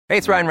Hey,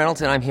 it's Ryan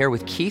Reynolds, and I'm here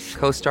with Keith,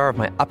 co-star of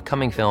my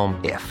upcoming film,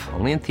 If,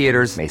 only in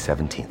theaters May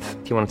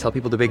 17th. Do you want to tell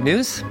people the big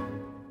news?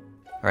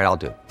 All right, I'll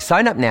do it.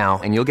 Sign up now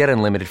and you'll get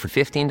unlimited for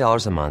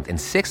 $15 a month and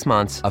 6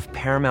 months of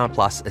Paramount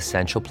Plus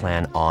Essential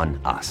Plan on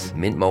us.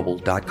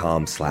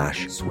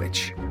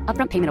 MintMobile.com/switch.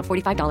 Upfront payment of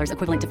 $45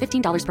 equivalent to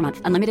 $15 per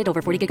month. Unlimited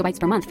over 40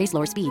 gigabytes per month. Face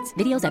lower speeds.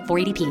 Videos at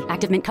 480p.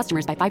 Active Mint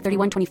customers by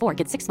 531.24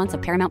 get 6 months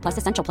of Paramount Plus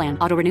Essential Plan.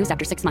 Auto renews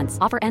after 6 months.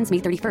 Offer ends May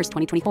 31st,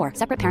 2024.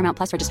 Separate Paramount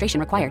Plus registration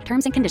required.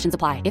 Terms and conditions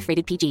apply if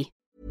rated PG.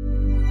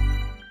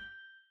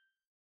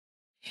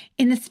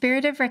 In the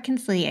spirit of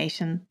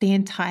reconciliation, the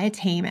entire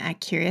team at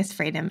Curious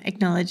Freedom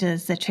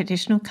acknowledges the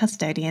traditional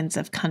custodians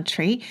of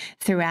country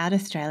throughout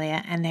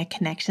Australia and their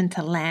connection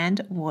to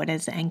land,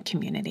 waters, and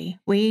community.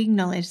 We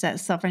acknowledge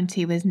that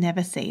sovereignty was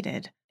never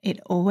ceded. It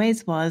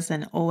always was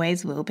and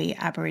always will be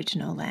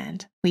Aboriginal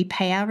land. We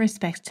pay our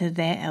respects to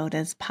their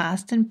elders,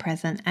 past and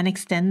present, and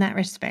extend that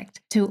respect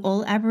to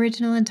all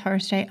Aboriginal and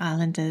Torres Strait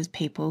Islanders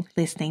people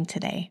listening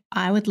today.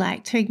 I would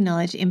like to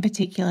acknowledge in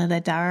particular the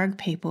Darug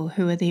people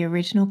who are the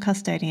original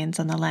custodians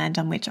on the land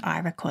on which I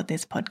record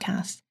this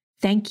podcast.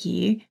 Thank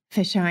you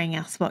for showing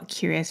us what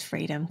Curious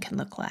Freedom can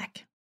look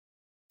like.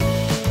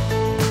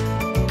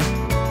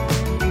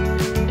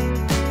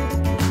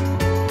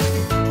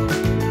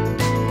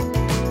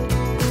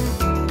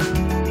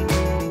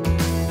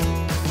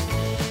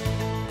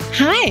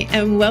 Hi,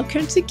 and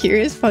welcome to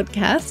Curious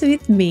Podcast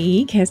with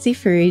me, Kirsty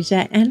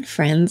Farrugia, and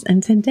friends.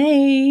 And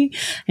today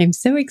I'm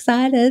so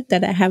excited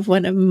that I have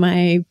one of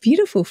my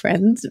beautiful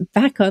friends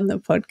back on the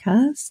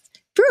podcast,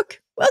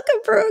 Brooke. Welcome,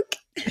 Brooke.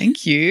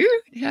 Thank you.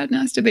 How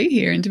nice to be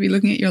here and to be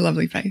looking at your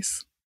lovely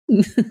face.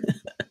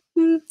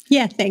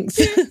 Yeah, thanks.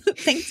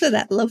 Thanks for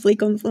that lovely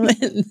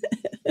compliment.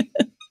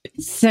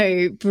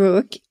 So,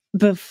 Brooke,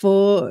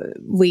 before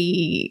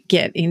we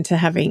get into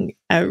having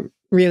a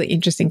really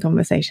interesting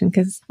conversation,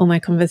 because all my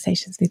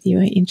conversations with you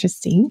are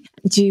interesting,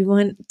 do you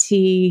want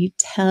to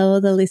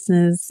tell the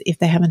listeners, if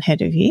they haven't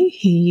heard of you,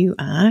 who you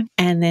are?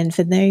 And then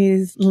for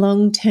those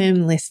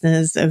long-term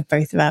listeners of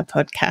both of our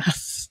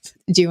podcasts,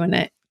 do you want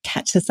to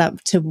catch us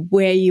up to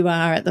where you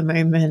are at the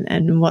moment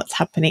and what's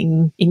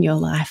happening in your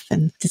life,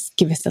 and just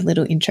give us a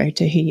little intro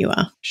to who you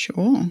are?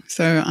 Sure.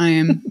 So I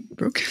am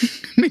Brooke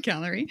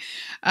McAlary.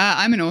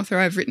 I'm an author.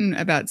 I've written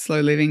about slow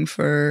living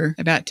for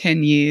about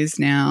 10 years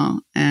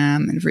now,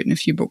 and I've written a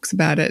few books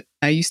about it.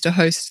 I used to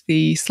host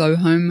the Slow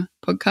Home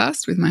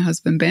podcast with my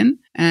husband, Ben,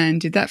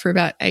 and did that for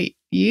about 8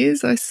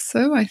 years or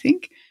so, I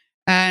think.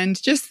 And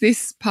just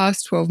this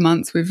past 12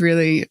 months, we've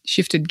really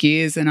shifted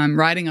gears, and I'm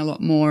writing a lot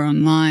more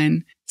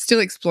online, still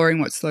exploring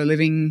what slow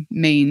living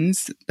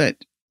means, but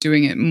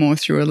doing it more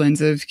through a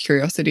lens of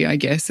curiosity, I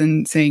guess,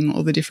 and seeing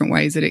all the different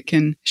ways that it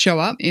can show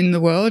up in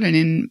the world and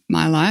in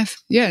my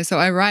life. Yeah, so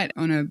I write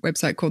on a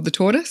website called The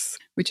Tortoise,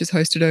 which is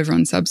hosted over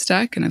on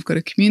Substack, and I've got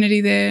a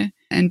community there.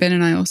 And Ben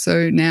and I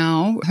also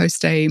now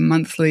host a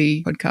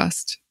monthly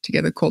podcast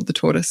together called The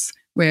Tortoise,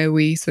 where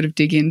we sort of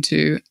dig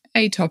into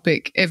a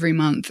topic every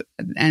month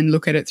and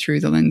look at it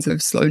through the lens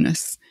of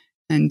slowness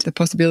and the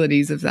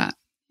possibilities of that.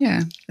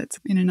 Yeah, that's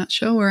in a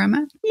nutshell where I'm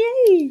at.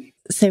 Yay!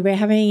 So we're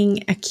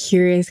having a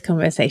curious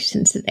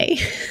conversation today.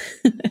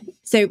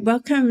 So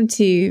welcome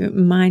to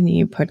my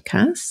new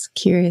podcast,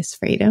 Curious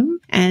Freedom.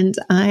 And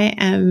I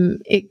am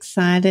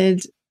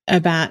excited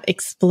about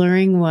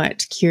exploring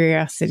what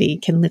curiosity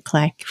can look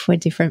like for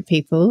different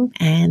people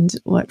and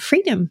what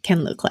freedom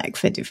can look like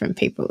for different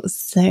people.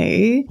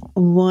 So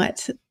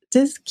what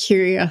does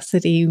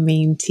curiosity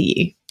mean to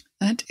you?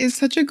 That is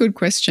such a good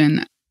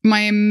question.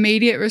 My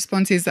immediate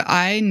response is that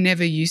I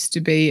never used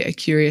to be a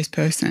curious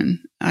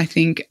person. I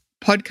think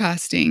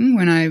podcasting,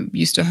 when I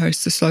used to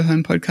host the Slow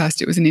Home podcast,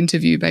 it was an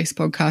interview-based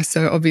podcast.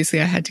 So obviously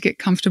I had to get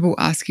comfortable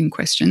asking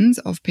questions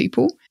of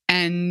people.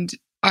 And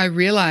I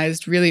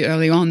realized really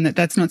early on that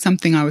that's not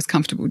something I was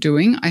comfortable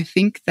doing. I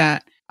think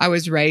that I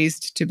was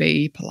raised to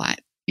be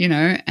polite,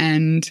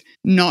 and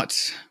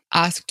not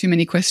ask too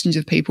many questions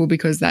of people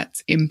because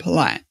that's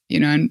impolite,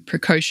 and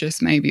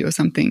precocious maybe or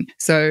something.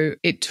 So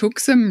it took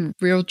some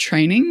real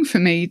training for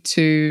me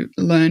to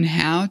learn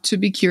how to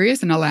be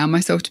curious and allow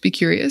myself to be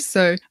curious.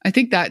 So I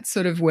think that's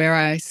sort of where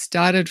I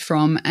started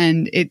from,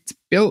 and it's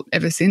built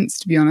ever since,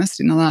 to be honest,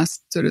 in the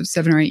last sort of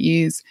 7 or 8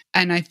 years.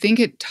 And I think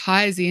it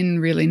ties in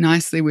really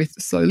nicely with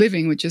slow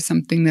living, which is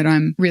something that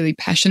I'm really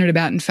passionate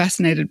about and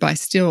fascinated by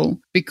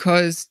still,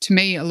 because to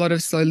me, a lot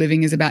of slow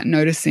living is about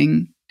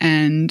noticing.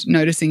 And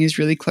noticing is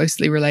really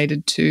closely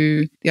related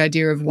to the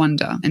idea of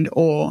wonder and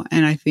awe.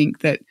 And I think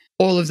that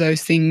all of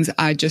those things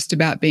are just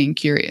about being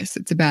curious.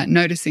 It's about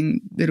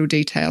noticing little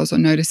details, or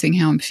noticing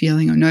how I'm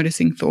feeling, or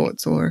noticing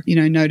thoughts, or,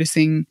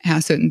 noticing how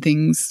certain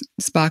things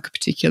spark a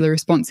particular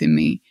response in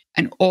me.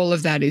 And all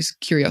of that is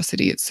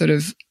curiosity. It's sort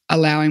of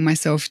allowing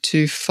myself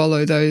to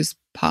follow those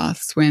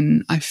paths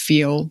when I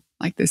feel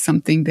like there's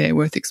something there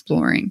worth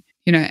exploring,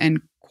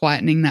 and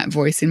quietening that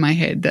voice in my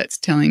head that's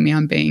telling me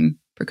I'm being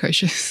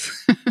precocious.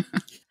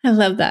 I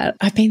love that.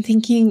 I've been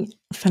thinking,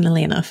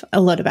 funnily enough,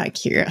 a lot about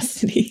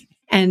curiosity.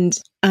 And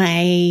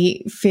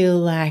I feel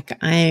like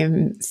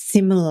I'm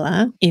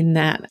similar in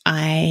that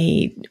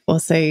I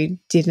also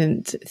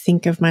didn't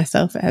think of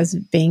myself as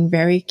being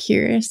very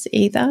curious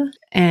either.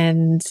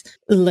 And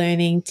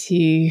learning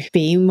to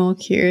be more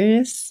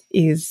curious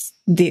is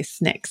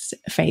this next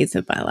phase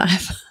of my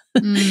life.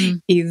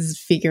 Is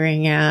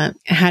figuring out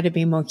how to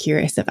be more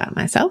curious about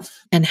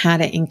myself and how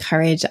to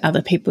encourage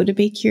other people to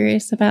be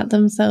curious about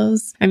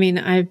themselves. I mean,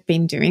 I've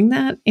been doing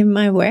that in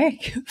my work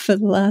for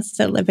the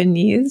last 11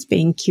 years,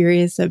 being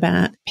curious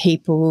about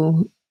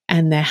people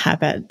and their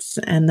habits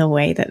and the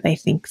way that they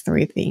think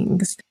through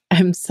things.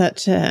 I'm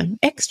such an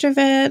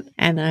extrovert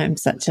and I'm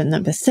such a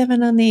number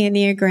 7 on the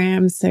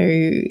Enneagram,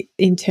 so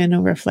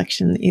internal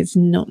reflection is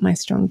not my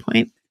strong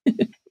point.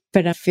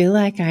 But I feel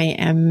like I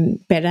am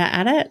better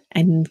at it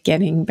and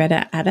getting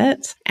better at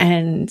it.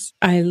 And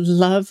I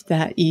love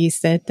that you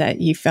said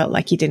that you felt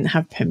like you didn't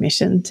have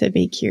permission to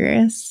be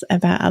curious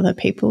about other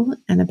people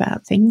and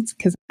about things,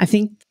 because I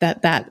think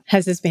that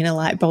has just been a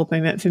light bulb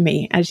moment for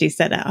me. As you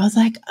said it, I was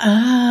like,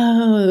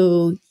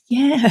 oh,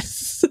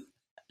 yes.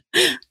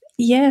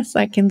 Yes,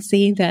 I can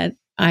see that.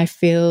 I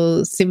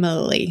feel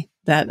similarly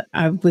that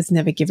I was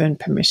never given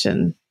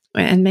permission.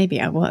 And maybe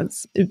I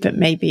was, but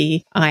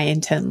maybe I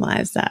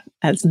internalized that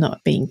as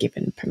not being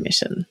given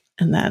permission,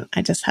 and that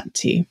I just had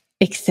to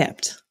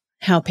accept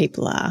how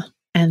people are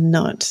and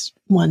not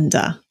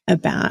wonder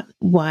about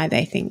why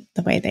they think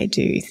the way they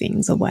do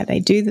things or why they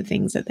do the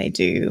things that they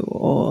do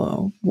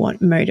or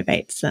what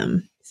motivates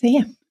them. So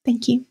yeah,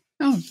 thank you.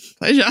 Oh,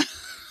 pleasure.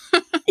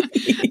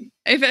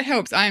 If it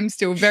helps, I'm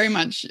still very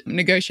much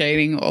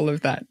negotiating all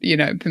of that,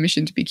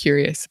 permission to be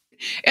curious.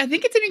 I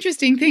think it's an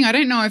interesting thing. I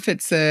don't know if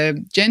it's a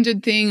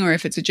gendered thing or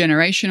if it's a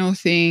generational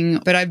thing,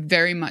 but I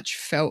very much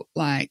felt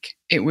like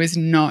it was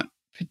not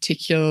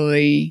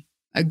particularly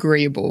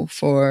agreeable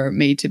for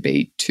me to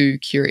be too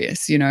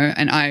curious,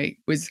 and I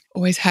was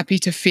always happy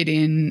to fit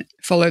in,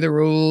 follow the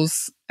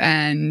rules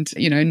and,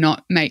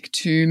 not make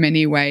too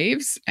many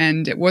waves.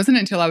 And it wasn't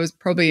until I was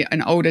probably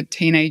an older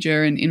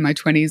teenager and in my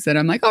 20s that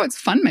I'm like, oh, it's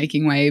fun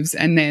making waves.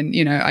 And then,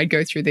 I'd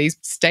go through these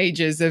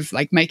stages of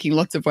like making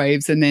lots of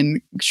waves and then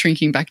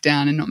shrinking back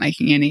down and not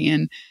making any.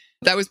 And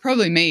that was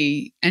probably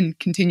me and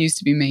continues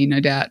to be me, no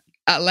doubt,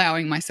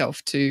 allowing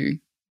myself to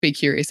be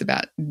curious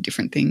about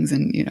different things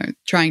and,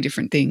 trying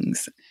different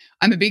things.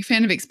 I'm a big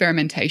fan of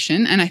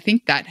experimentation, and I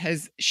think that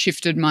has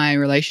shifted my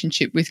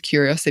relationship with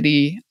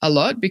curiosity a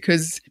lot,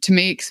 because to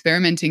me,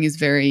 experimenting is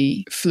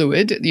very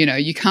fluid.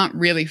 You can't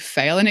really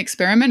fail an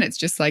experiment. It's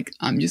just like,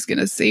 I'm just going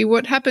to see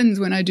what happens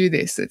when I do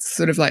this. It's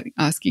sort of like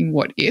asking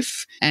what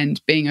if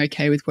and being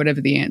okay with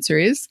whatever the answer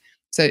is.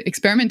 So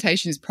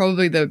experimentation is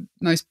probably the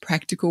most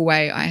practical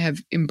way I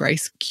have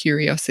embraced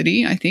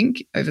curiosity, I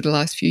think, over the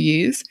last few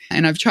years.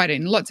 And I've tried it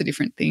in lots of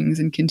different things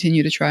and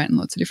continue to try it in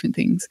lots of different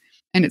things.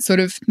 And it sort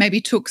of maybe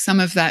took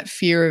some of that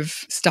fear of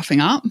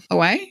stuffing up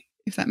away,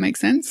 if that makes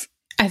sense.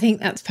 I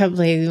think that's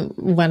probably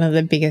one of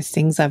the biggest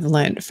things I've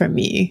learned from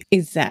you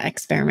is that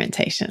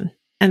experimentation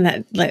and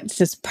that let's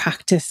just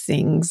practice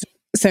things.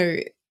 So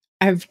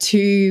I have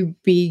 2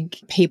 big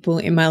people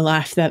in my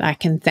life that I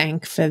can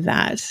thank for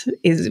that.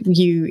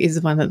 You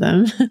is one of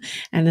them,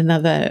 and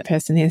another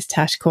person is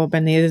Tash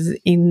Corbin, is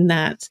in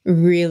that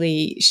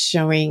really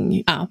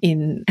showing up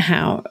in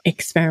how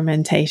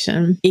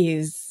experimentation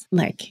is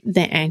like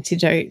the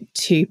antidote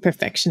to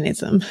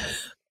perfectionism.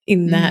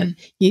 In that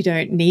you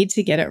don't need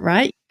to get it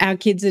right. Our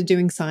kids are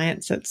doing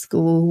science at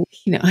school.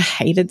 I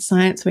hated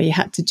science where you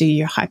had to do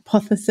your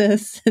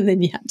hypothesis and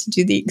then you had to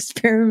do the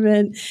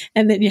experiment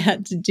and then you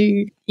had to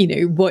do,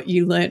 what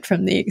you learnt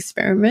from the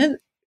experiment.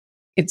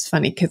 It's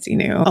funny because,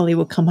 Ollie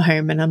will come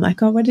home and I'm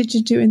like, oh, what did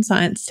you do in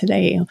science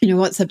today?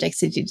 What subjects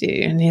did you do?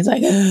 And he's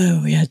like,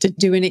 oh, we had to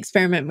do an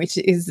experiment, which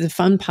is the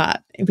fun part,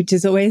 which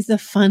is always the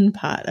fun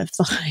part of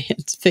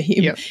science for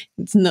him. Yep.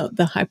 It's not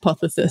the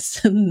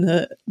hypothesis and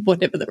the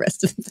whatever the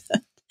rest of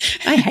the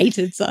I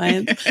hated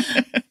science.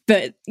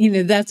 But,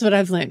 that's what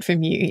I've learned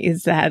from you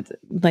is that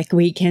like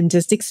we can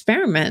just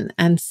experiment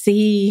and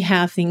see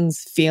how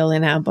things feel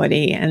in our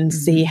body and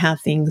see how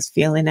things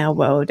feel in our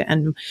world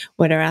and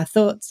what are our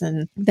thoughts,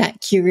 and that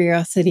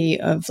curiosity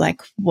of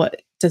like,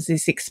 what does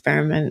this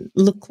experiment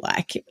look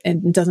like?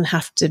 It doesn't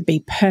have to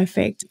be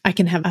perfect. I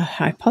can have a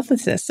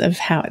hypothesis of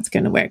how it's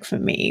going to work for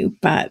me,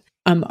 but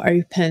I'm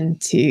open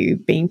to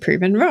being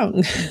proven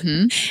wrong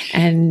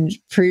and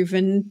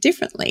proven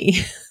differently.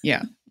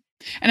 Yeah.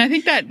 And I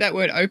think that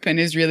word open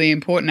is really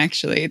important,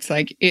 actually. It's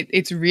like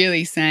it's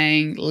really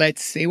saying,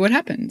 let's see what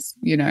happens,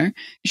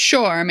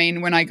 Sure, I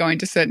mean, when I go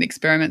into certain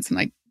experiments, I'm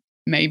like,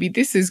 maybe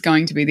this is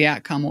going to be the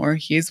outcome, or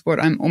here's what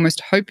I'm almost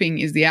hoping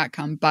is the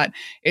outcome, but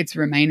it's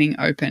remaining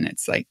open.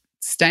 It's like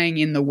staying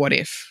in the what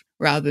if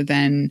rather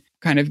than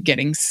kind of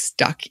getting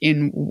stuck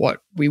in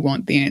what we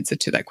want the answer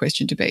to that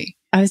question to be.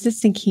 I was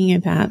just thinking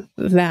about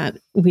that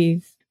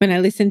when I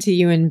listen to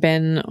you and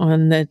Ben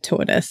on the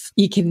tortoise,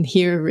 you can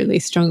hear a really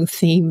strong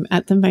theme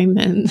at the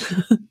moment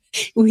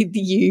with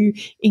you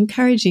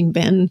encouraging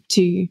Ben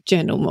to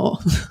journal more.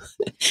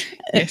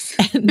 Yes.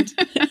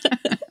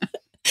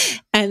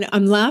 And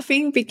I'm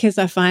laughing because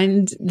I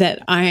find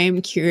that I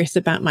am curious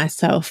about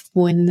myself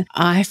when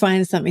I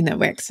find something that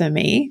works for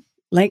me,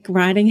 like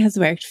writing has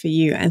worked for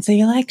you. And so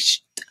you're like,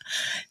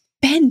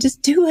 Ben,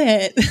 just do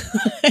it.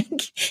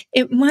 Like,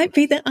 it might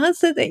be the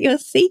answer that you're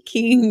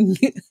seeking.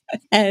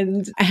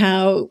 And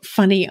how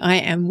funny I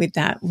am with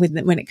that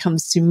when it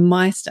comes to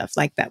my stuff,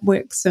 like that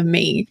works for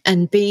me.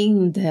 And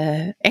being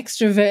the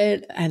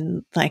extrovert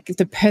and like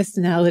the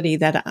personality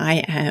that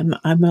I am,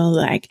 I'm all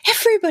like,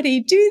 everybody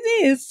do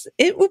this.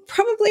 It will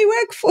probably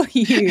work for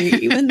you,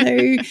 even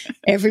though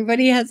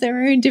everybody has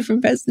their own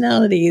different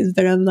personalities.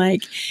 But I'm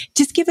like,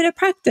 just give it a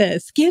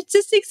practice.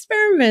 Just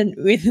experiment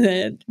with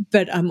it.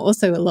 But I'm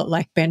also a lot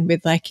like Ben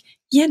with like,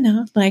 yeah,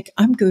 no, like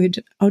I'm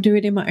good. I'll do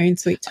it in my own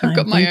sweet time. I've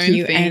got my Thank own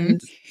you. thing.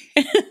 And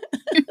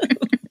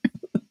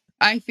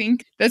I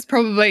think that's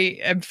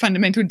probably a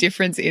fundamental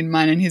difference in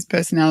mine and his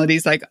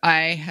personalities. Like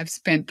I have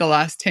spent the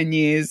last 10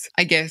 years,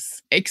 I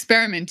guess,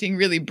 experimenting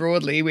really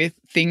broadly with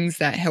things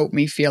that help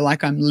me feel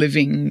like I'm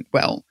living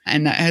well.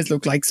 And that has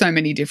looked like so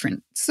many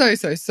different, so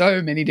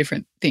many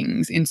different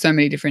things in so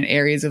many different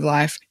areas of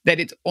life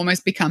that it's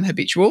almost become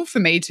habitual for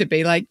me to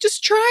be like,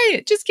 just try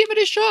it, just give it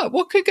a shot.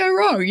 What could go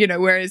wrong? You know,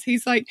 whereas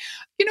he's like,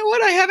 you know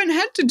what? I haven't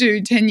had to do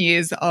 10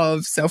 years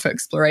of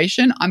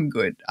self-exploration. I'm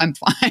good. I'm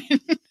fine.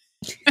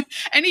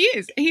 And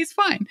he's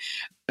fine.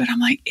 But I'm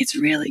like, it's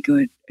really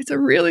good. It's a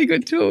really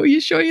good tool. You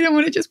sure you don't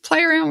want to just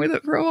play around with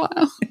it for a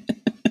while?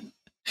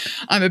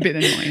 I'm a bit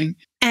annoying.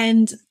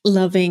 And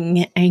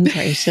loving and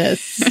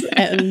gracious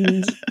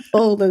and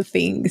all the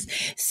things.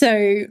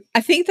 So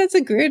I think that's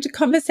a good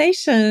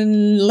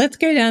conversation. Let's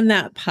go down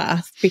that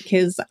path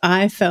because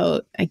I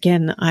felt,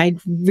 again, I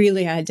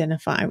really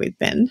identify with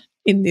Ben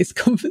in this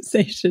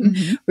conversation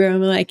where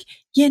I'm like,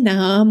 yeah, no,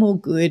 I'm all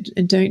good.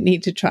 I don't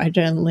need to try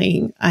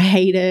journaling. I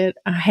hate it.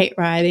 I hate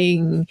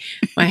writing.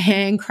 My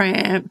hand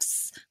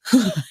cramps.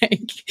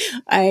 Like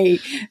I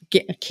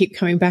keep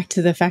coming back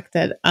to the fact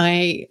that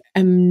I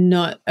am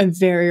not a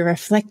very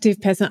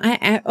reflective person.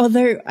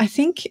 Although I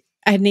think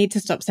I need to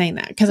stop saying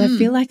that because I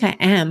feel like I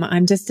am.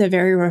 I'm just a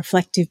very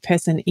reflective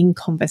person in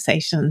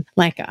conversation.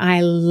 Like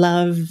I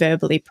love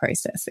verbally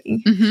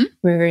processing,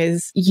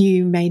 whereas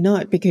you may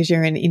not because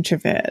you're an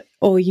introvert,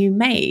 or you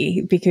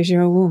may because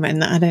you're a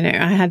woman. I don't know.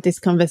 I had this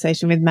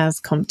conversation with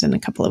Maz Compton a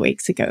couple of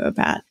weeks ago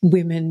about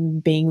women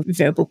being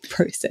verbal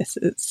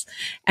processors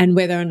and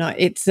whether or not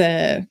it's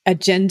a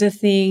gender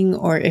thing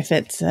or if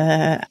it's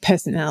a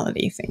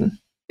personality thing.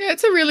 Yeah,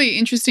 it's a really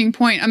interesting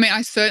point. I mean,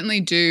 I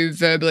certainly do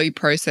verbally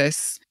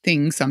process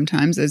things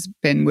sometimes, as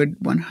Ben would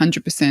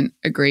 100%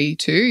 agree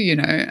to. You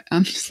know,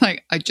 I'm just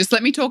like, just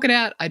let me talk it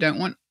out. I don't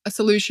want a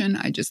solution.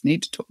 I just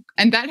need to talk.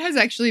 And that has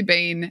actually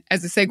been,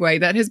 as a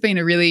segue, that has been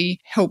a really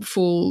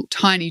helpful,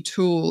 tiny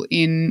tool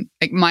in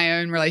like my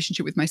own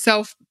relationship with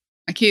myself,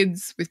 my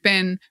kids, with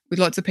Ben, with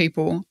lots of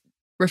people.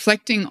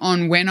 Reflecting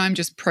on when I'm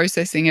just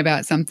processing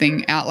about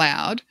something out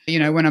loud, you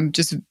know, when I'm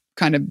just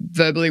kind of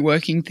verbally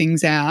working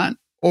things out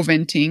or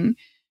venting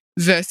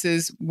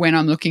versus when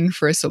I'm looking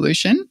for a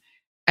solution.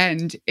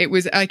 And it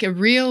was like a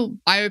real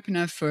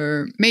eye-opener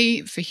for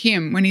me, for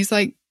him, when he's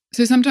like,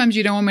 so sometimes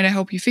you don't want me to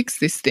help you fix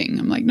this thing.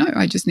 I'm like, no,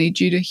 I just need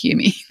you to hear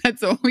me.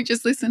 That's all. We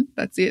just listen.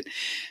 That's it.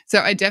 So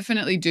I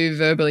definitely do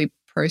verbally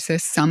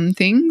process some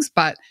things,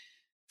 but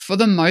for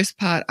the most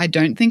part, I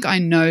don't think I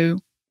know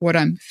what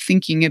I'm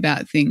thinking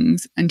about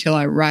things until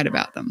I write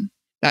about them.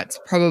 That's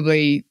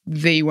probably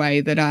the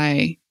way that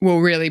I will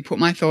really put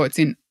my thoughts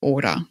in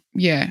order.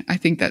 Yeah, I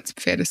think that's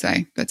fair to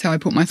say. That's how I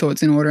put my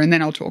thoughts in order, and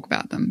then I'll talk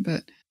about them.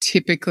 But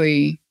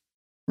typically,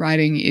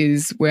 writing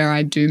is where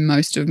I do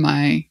most of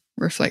my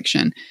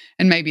reflection.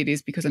 And maybe it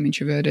is because I'm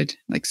introverted,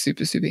 like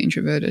super, super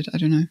introverted. I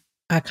don't know.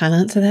 I can't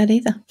answer that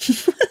either.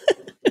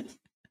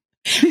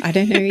 I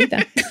don't know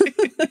either.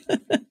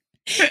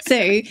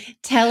 So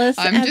tell us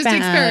I'm just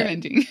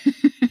experimenting.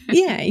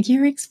 Yeah,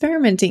 you're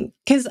experimenting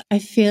because I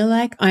feel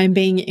like I'm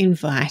being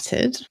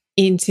invited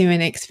into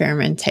an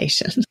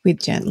experimentation with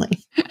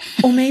journaling.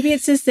 Or maybe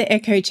it's just the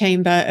echo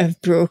chamber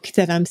of Brooke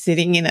that I'm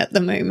sitting in at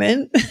the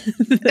moment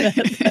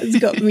that has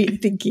got me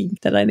thinking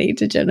that I need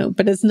to journal.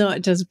 But it's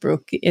not just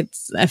Brooke.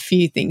 It's a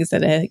few things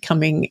that are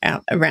coming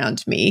out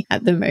around me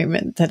at the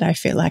moment that I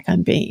feel like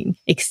I'm being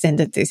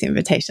extended this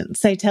invitation.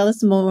 So tell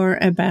us more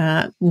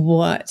about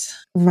what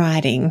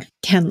writing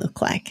can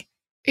look like.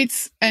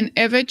 It's an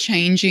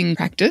ever-changing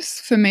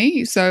practice for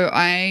me. So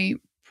I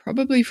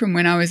probably from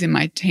when I was in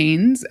my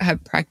teens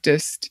have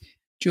practiced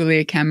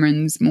Julia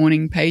Cameron's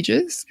morning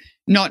pages.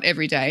 Not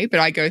every day, but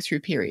I go through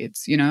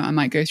periods. You know, I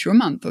might go through a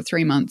month or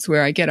 3 months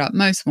where I get up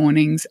most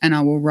mornings and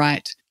I will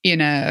write in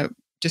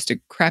just a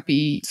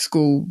crappy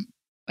school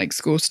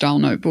style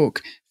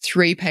notebook,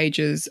 3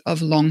 pages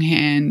of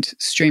longhand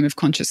stream of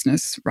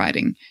consciousness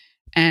writing.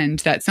 And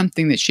that's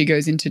something that she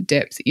goes into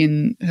depth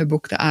in her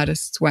book, The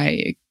Artist's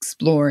Way,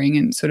 exploring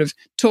and sort of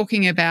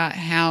talking about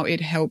how it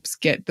helps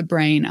get the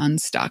brain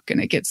unstuck and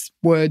it gets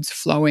words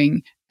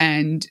flowing.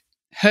 And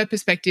her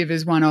perspective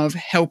is one of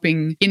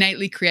helping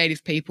innately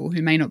creative people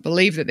who may not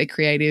believe that they're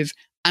creative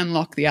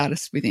unlock the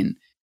artist within.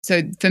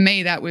 So for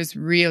me, that was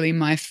really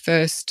my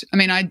first. I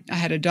mean, I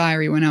had a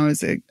diary when I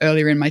was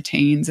earlier in my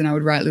teens, and I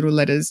would write little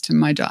letters to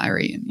my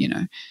diary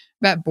and,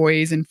 about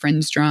boys and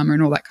friends drama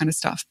and all that kind of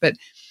stuff. But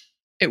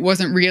it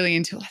wasn't really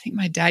until I think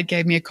my dad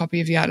gave me a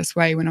copy of The Artist's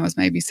Way when I was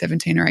maybe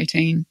 17 or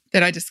 18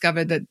 that I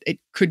discovered that it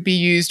could be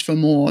used for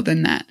more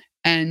than that.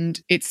 And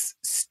it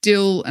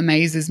still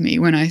amazes me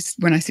when I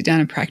sit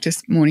down and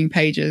practice morning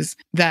pages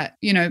that,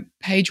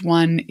 page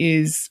 1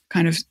 is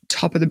kind of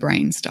top of the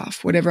brain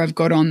stuff, whatever I've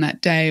got on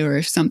that day, or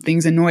if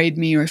something's annoyed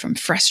me, or if I'm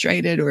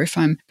frustrated, or if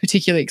I'm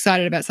particularly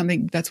excited about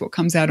something, that's what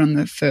comes out on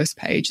the first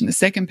page. And the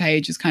second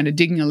page is kind of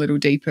digging a little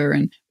deeper,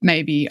 and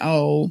maybe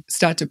I'll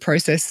start to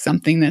process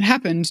something that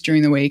happened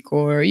during the week,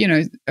 or,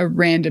 a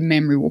random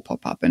memory will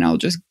pop up and I'll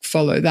just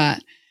follow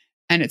that.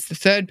 And it's the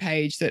third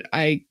page that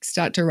I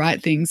start to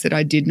write things that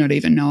I did not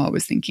even know I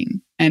was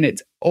thinking. And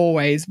it's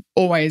always,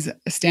 always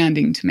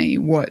astounding to me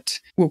what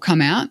will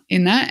come out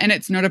in that. And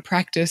it's not a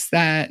practice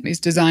that is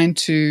designed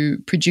to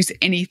produce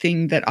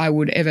anything that I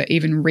would ever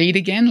even read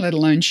again, let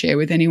alone share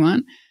with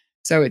anyone.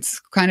 So it's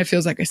kind of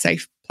feels like a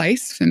safe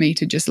place for me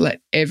to just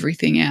let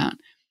everything out.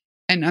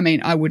 And I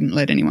mean, I wouldn't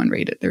let anyone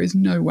read it. There is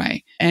no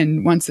way.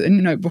 And once a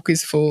notebook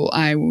is full,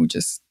 I will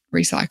just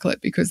recycle it,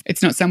 because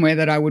it's not somewhere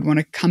that I would want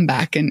to come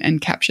back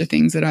and capture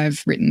things that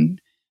I've written.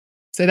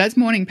 So that's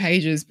morning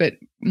pages, but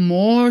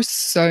more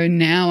so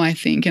now, I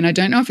think, and I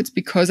don't know if it's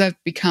because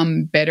I've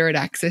become better at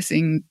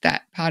accessing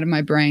that part of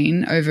my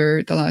brain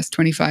over the last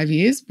 25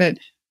 years, but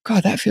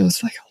God, that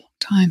feels like a long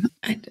time.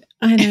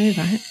 I know,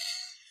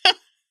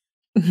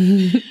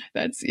 right?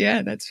 That's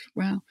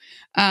wow.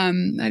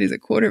 That is a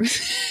quarter of a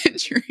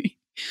century.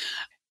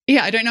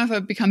 Yeah, I don't know if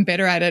I've become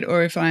better at it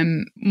or if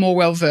I'm more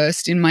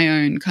well-versed in my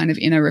own kind of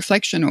inner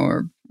reflection,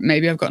 or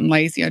maybe I've gotten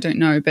lazy, I don't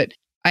know. But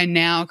I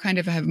now kind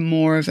of have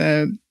more of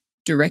a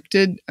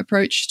directed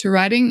approach to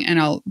writing, and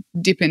I'll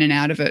dip in and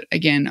out of it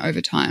again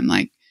over time.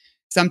 Like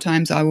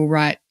sometimes I will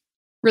write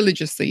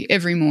religiously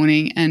every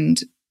morning,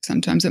 and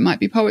sometimes it might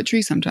be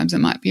poetry, sometimes it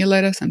might be a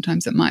letter,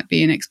 sometimes it might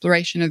be an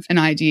exploration of an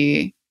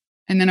idea,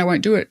 and then I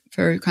won't do it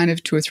for kind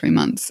of 2 or 3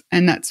 months,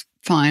 and that's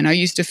fine. I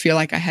used to feel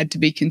like I had to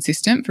be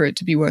consistent for it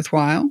to be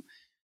worthwhile,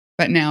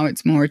 but now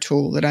it's more a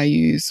tool that I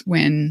use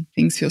when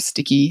things feel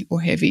sticky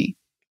or heavy.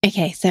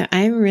 Okay, so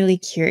I'm really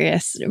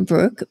curious,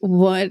 Brooke,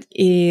 what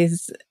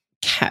is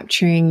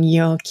capturing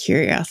your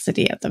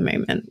curiosity at the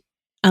moment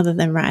other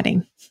than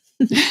writing?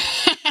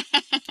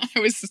 I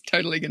was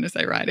totally going to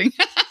say writing.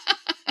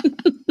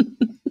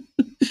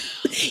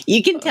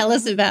 You can tell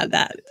us about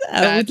that.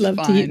 I would love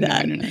to hear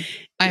that. No.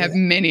 I have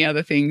many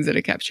other things that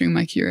are capturing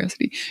my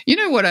curiosity. You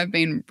know what I've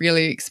been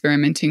really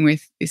experimenting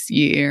with this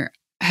year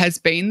has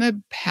been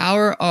the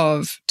power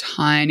of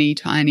tiny,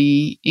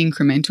 tiny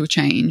incremental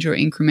change or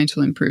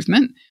incremental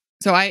improvement.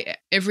 So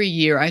every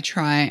year I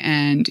try,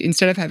 and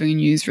instead of having a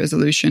New Year's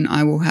resolution,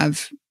 I will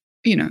have,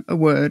 a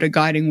word, a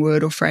guiding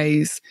word or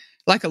phrase,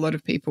 like a lot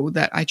of people,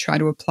 that I try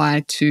to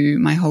apply to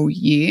my whole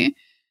year.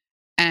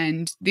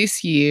 And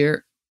this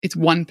year it's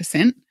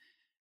 1%.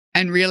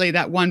 And really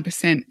that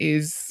 1%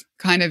 is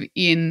kind of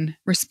in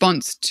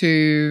response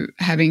to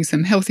having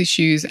some health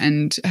issues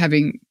and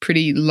having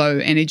pretty low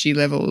energy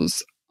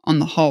levels on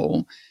the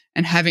whole,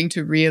 and having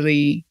to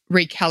really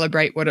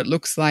recalibrate what it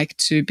looks like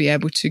to be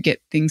able to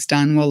get things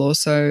done while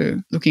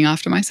also looking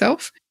after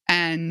myself.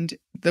 And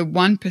the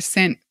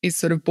 1% is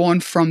sort of born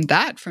from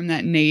that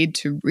need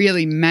to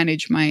really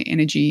manage my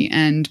energy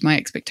and my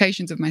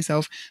expectations of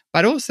myself,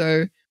 but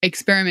also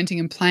experimenting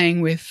and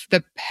playing with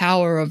the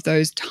power of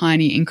those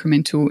tiny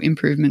incremental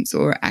improvements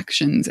or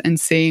actions and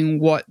seeing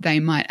what they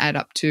might add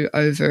up to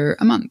over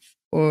a month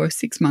or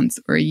 6 months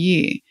or a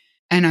year.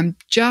 And I'm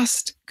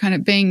just kind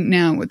of being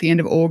now at the end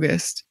of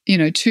August,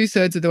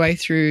 2/3 of the way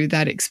through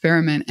that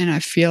experiment. And I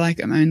feel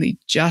like I'm only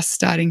just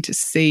starting to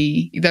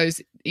see those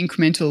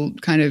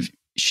incremental kind of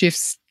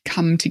shifts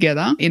come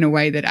together in a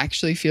way that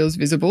actually feels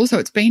visible. So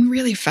it's been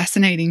really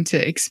fascinating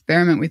to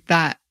experiment with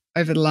that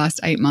over the last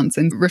 8 months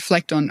and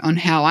reflect on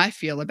how I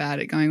feel about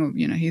it, going, oh,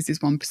 here's this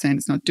 1%,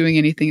 it's not doing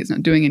anything, it's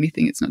not doing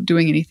anything, it's not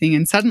doing anything.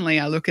 And suddenly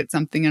I look at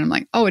something and I'm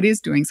like, oh, it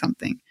is doing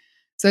something.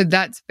 So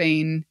that's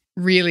been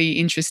really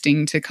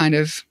interesting to kind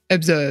of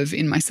observe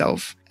in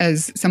myself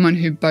as someone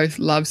who both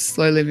loves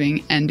slow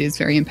living and is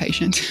very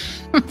impatient.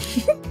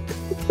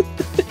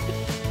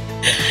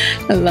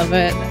 I love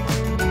it.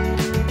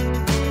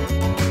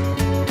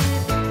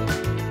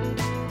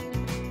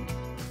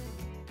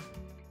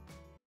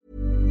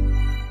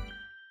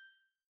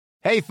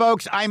 Hey,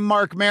 folks, I'm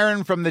Mark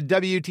Maron from the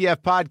WTF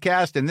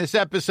Podcast, and this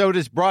episode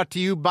is brought to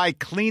you by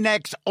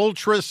Kleenex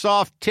Ultra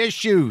Soft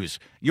Tissues,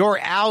 your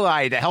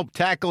ally to help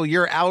tackle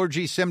your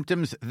allergy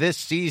symptoms this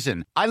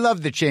season. I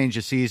love the change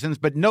of seasons,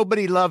 but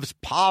nobody loves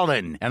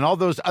pollen and all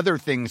those other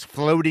things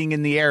floating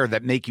in the air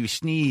that make you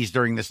sneeze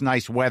during this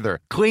nice weather.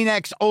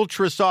 Kleenex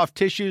Ultra Soft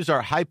Tissues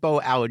are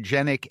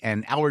hypoallergenic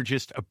and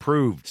allergist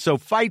approved, so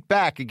fight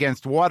back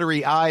against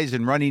watery eyes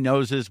and runny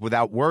noses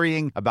without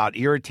worrying about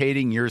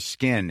irritating your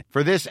skin.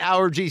 For this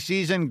allergy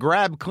season,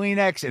 grab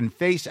Kleenex and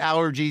face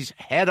allergies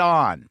head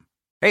on.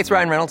 Hey, it's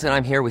Ryan Reynolds, and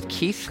I'm here with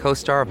Keith,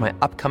 co-star of my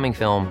upcoming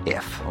film,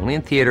 If, only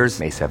in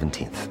theaters May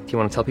 17th. Do you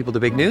want to tell people the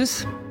big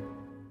news?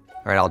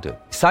 All right, I'll do it.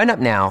 Sign up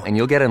now and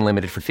you'll get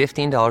unlimited for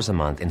 $15 a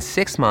month and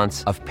 6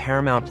 months of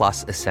Paramount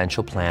Plus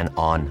Essential Plan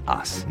on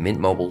us.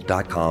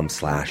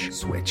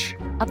 MintMobile.com/switch.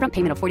 Upfront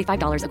payment of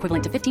 $45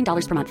 equivalent to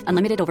 $15 per month.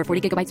 Unlimited over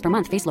 40 gigabytes per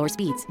month. Face lower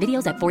speeds.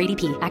 Videos at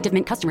 480p. Active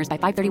Mint customers by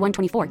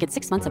 531.24 get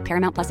 6 months of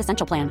Paramount Plus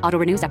Essential Plan. Auto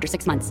renews after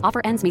 6 months. Offer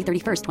ends May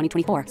 31st,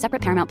 2024.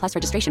 Separate Paramount Plus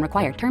registration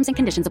required. Terms and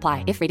conditions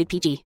apply if rated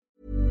PG.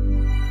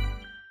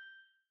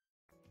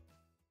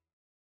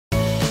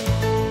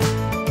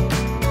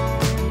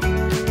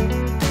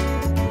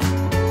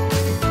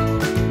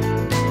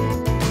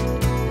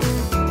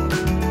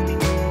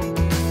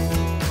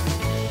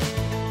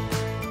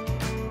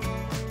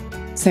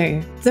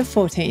 So the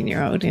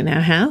 14-year-old in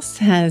our house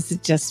has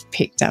just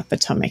picked up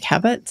Atomic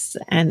Habits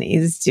and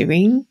is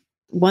doing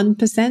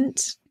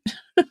 1%.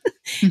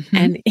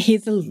 And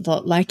he's a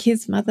lot like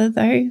his mother,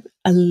 though,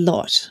 a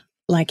lot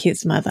like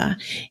his mother,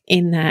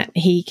 in that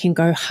he can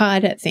go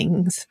hard at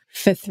things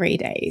for 3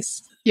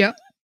 days. Yep.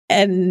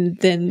 And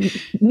then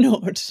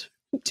not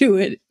do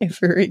it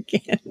ever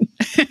again.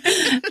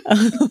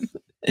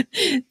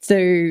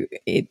 So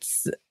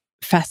it's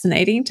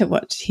fascinating to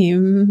watch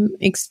him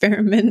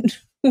experiment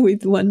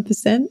with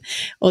 1%,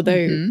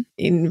 although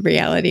in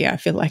reality I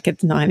feel like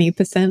it's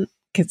 90%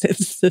 because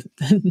it's the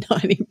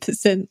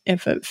 90%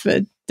 effort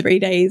for 3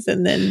 days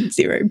and then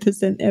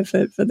 0%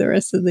 effort for the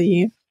rest of the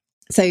year.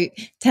 So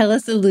tell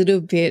us a little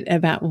bit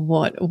about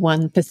what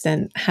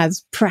 1%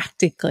 has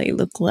practically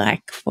looked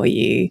like for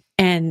you.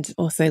 And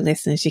also,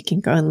 listeners, you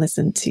can go and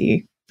listen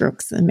to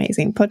Brooke's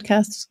amazing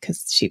podcast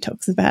because she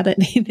talks about it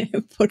in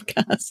her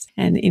podcast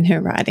and in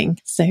her writing.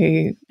 So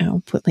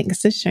I'll put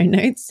links to show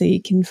notes so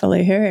you can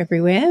follow her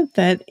everywhere.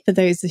 But for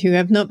those who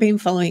have not been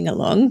following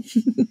along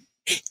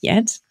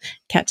yet,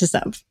 catch us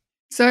up.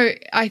 So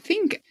I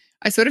think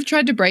I sort of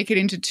tried to break it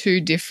into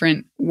two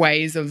different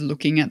ways of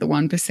looking at the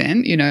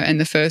 1%, and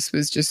the first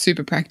was just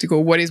super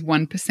practical. What is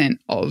 1%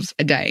 of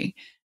a day?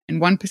 And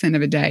 1%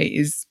 of a day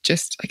is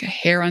just like a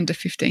hair under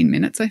 15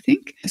 minutes, I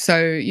think.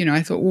 So,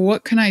 I thought, well,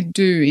 what can I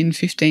do in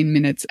 15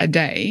 minutes a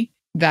day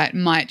that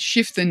might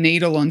shift the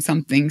needle on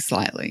something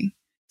slightly?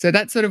 So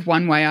that's sort of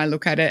one way I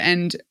look at it.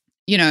 And,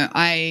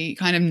 I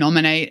kind of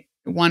nominate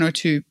 1 or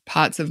 2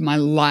 parts of my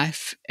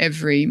life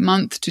every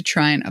month to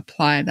try and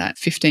apply that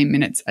 15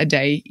 minutes a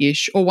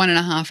day-ish or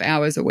 1.5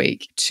 hours a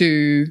week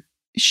to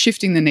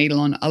shifting the needle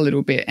on a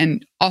little bit.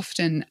 And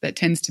often that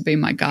tends to be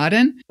my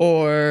garden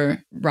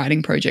or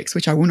writing projects,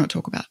 which I will not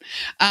talk about.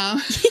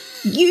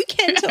 You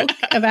can talk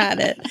about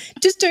it.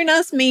 Just don't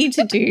ask me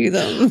to do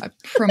them. I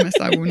promise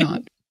I will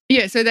not.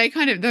 Yeah, so they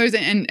kind of, those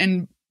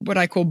and what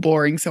I call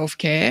boring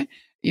self-care,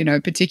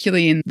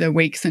 particularly in the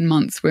weeks and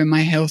months where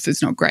my health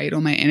is not great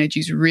or my energy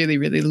is really,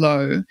 really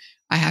low,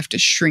 I have to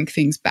shrink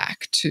things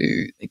back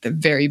to like the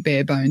very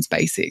bare bones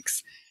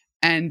basics.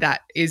 And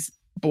that is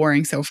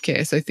boring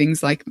self-care. So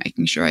things like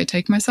making sure I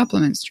take my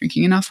supplements,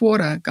 drinking enough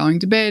water,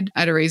 going to bed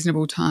at a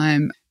reasonable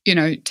time,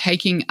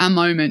 taking a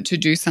moment to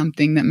do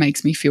something that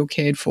makes me feel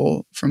cared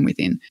for from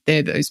within.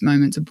 They're those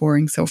moments of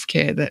boring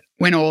self-care that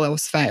when all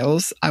else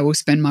fails, I will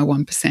spend my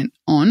 1%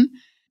 on.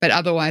 But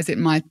otherwise it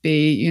might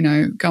be,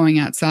 going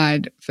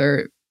outside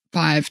for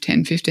 5,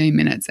 10, 15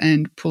 minutes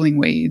and pulling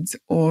weeds,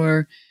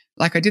 or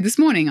like I did this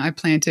morning, I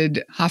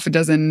planted 6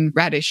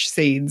 radish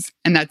seeds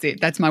and that's it.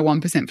 That's my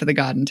 1% for the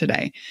garden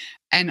today.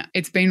 And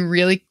it's been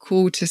really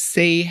cool to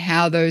see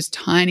how those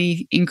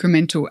tiny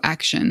incremental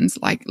actions,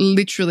 like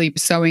literally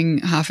sowing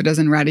 6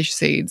 radish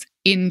seeds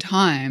in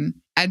time,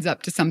 adds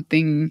up to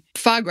something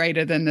far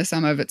greater than the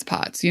sum of its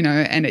parts,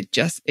 and it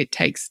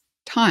takes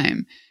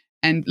time.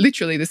 And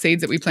literally the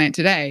seeds that we plant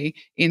today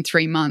in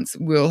 3 months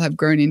will have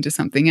grown into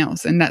something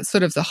else. And that's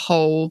sort of the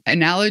whole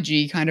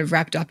analogy kind of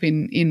wrapped up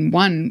in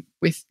one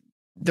with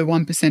the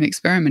 1%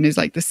 experiment is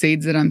like the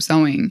seeds that I'm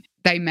sowing.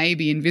 They may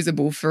be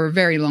invisible for a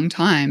very long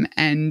time,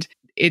 and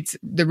it's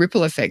the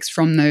ripple effects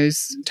from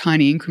those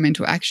tiny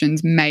incremental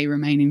actions may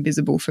remain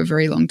invisible for a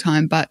very long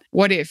time. But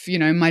what if,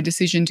 my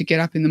decision to get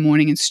up in the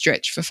morning and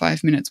stretch for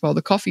 5 minutes while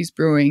the coffee's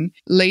brewing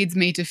leads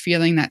me to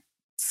feeling that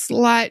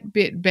slight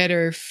bit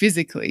better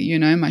physically,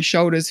 my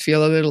shoulders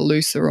feel a little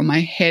looser or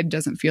my head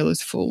doesn't feel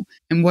as full.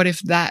 And what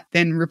if that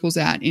then ripples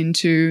out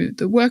into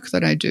the work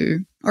that I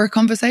do or a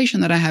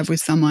conversation that I have with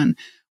someone,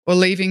 or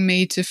leaving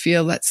me to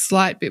feel that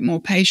slight bit more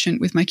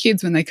patient with my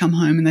kids when they come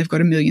home and they've got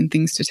a million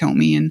things to tell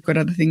me and got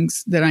other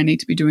things that I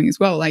need to be doing as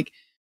well. Like,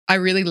 I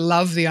really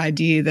love the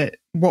idea that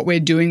what we're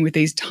doing with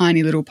these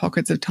tiny little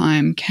pockets of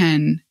time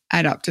can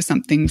add up to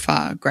something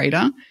far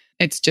greater.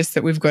 It's just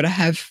that we've got to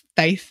have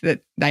faith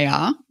that they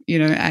are,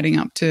 adding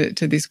up to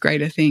this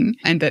greater thing,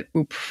 and that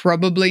we'll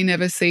probably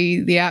never see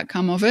the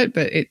outcome of it,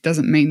 but it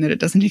doesn't mean that it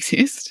doesn't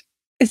exist.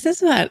 This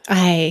is what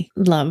I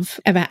love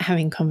about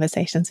having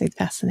conversations with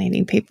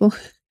fascinating people.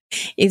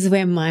 Is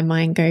where my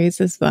mind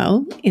goes as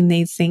well in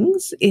these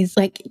things, is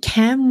like,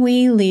 can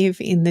we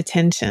live in the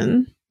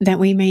tension that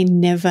we may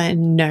never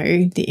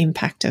know the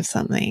impact of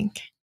something?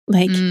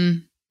 Like,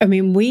 I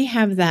mean, we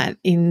have that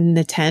in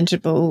the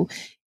tangible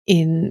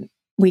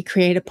we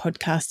create a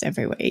podcast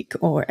every week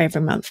or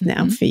every month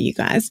now for you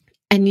guys,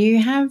 and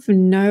you have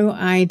no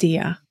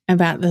idea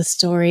about the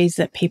stories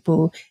that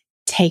people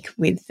take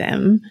with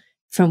them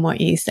from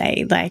what you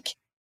say. Like,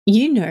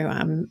 you know,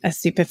 I'm a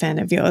super fan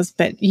of yours,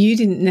 but you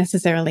didn't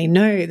necessarily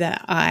know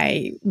that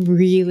I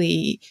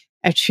really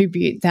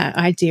attribute that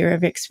idea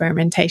of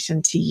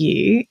experimentation to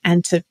you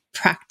and to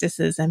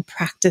practices and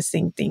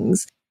practicing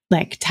things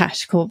like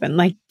Tash Corbin.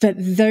 But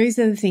those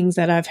are the things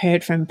that I've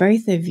heard from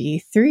both of you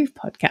through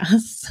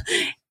podcasts.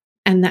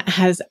 And that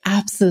has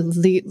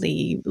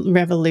absolutely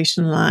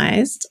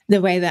revolutionized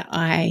the way that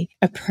I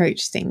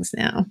approach things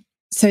now.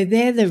 So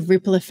they're the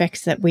ripple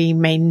effects that we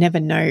may never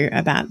know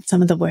about,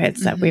 some of the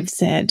words that we've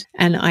said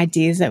and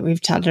ideas that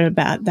we've chatted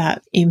about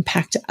that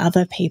impact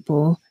other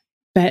people.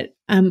 But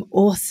I'm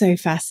also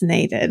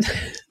fascinated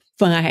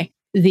by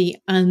the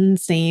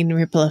unseen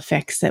ripple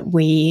effects that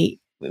we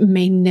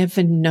may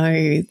never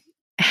know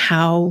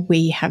how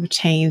we have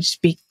changed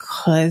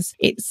because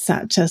it's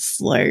such a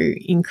slow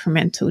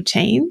incremental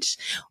change,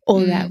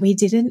 or that we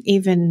didn't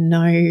even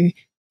know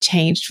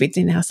changed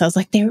within ourselves.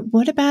 Like,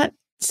 what about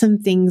some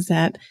things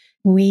that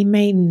we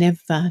may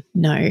never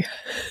know?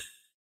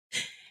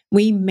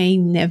 We may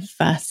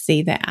never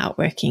see the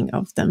outworking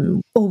of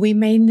them, or we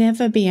may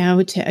never be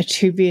able to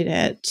attribute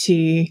it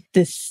to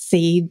the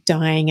seed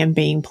dying and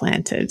being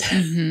planted,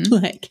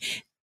 like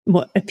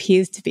what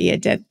appears to be a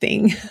dead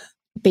thing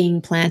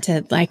being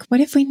planted. Like, what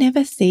if we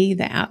never see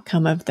the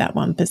outcome of that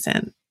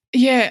 1%?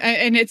 Yeah,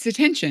 and it's the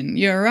tension.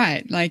 You're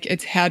right. Like,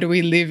 it's how do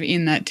we live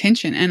in that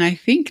tension? And I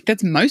think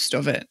that's most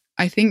of it.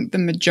 I think the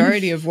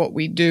majority of what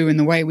we do and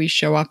the way we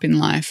show up in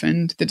life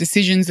and the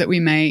decisions that we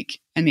make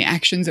and the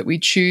actions that we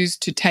choose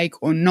to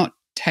take or not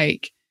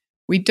take,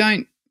 we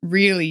don't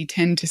really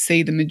tend to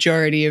see the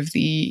majority of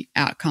the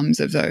outcomes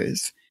of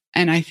those.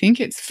 And I think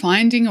it's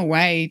finding a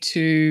way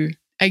to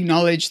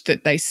acknowledge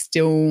that they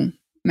still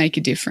make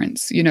a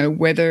difference, you know,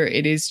 whether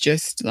it is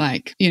just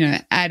like, you know,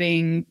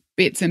 adding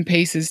bits and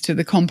pieces to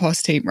the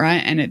compost heap,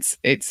 right? And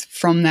it's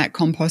from that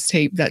compost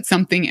heap that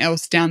something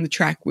else down the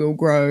track will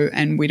grow,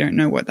 and we don't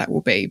know what that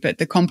will be. But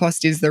the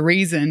compost is the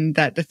reason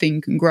that the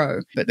thing can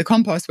grow. But the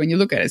compost, when you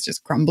look at it, it's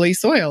just crumbly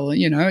soil,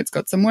 you know, it's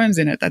got some worms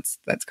in it.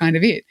 That's kind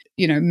of it.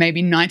 You know,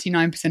 maybe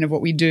 99% of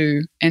what we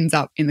do ends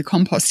up in the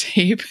compost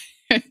heap.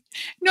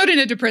 Not in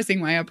a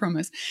depressing way, I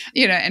promise.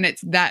 You know, and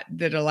it's that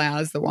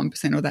allows the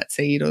 1% or that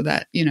seed or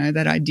that, you know,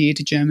 that idea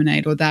to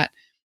germinate or that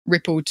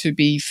ripple to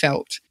be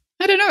felt.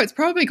 I don't know. It's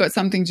probably got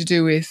something to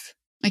do with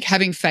like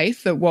having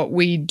faith that what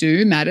we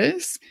do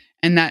matters.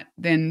 And that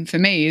then for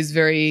me is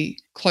very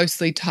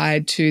closely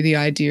tied to the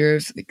idea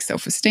of like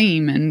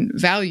self-esteem and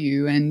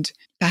value, and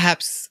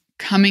perhaps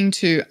coming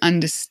to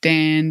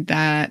understand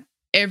that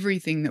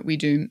everything that we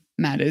do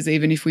matters,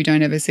 even if we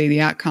don't ever see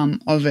the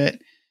outcome of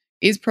it,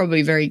 is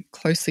probably very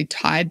closely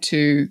tied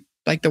to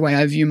like the way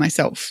I view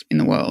myself in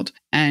the world.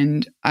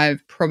 And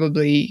I've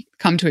probably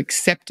come to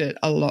accept it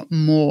a lot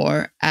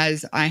more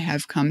as I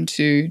have come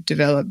to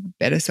develop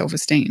better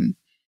self-esteem.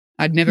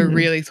 I'd never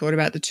really thought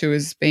about the two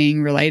as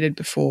being related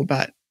before,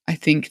 but I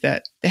think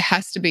that there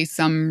has to be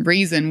some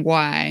reason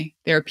why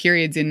there are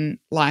periods in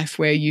life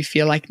where you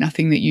feel like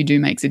nothing that you do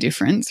makes a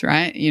difference,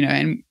 right? You know,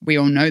 and we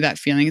all know that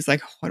feeling. It's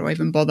like, why do I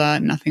even bother?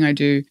 Nothing I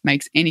do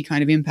makes any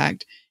kind of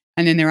impact.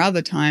 And then there are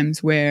other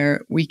times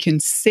where we can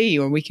see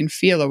or we can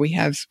feel or we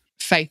have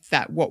faith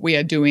that what we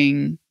are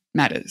doing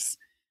matters.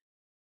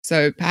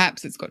 So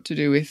perhaps it's got to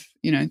do with,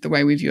 you know, the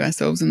way we view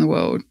ourselves in the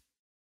world.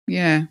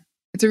 Yeah.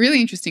 It's a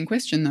really interesting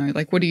question though.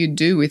 Like, what do you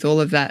do with all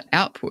of that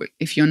output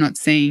if you're not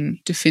seeing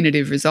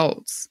definitive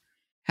results?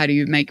 How do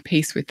you make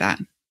peace with that?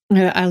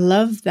 I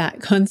love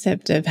that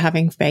concept of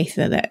having faith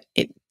that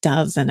it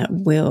does and it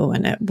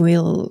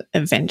will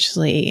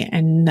eventually,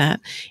 and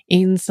that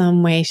in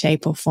some way,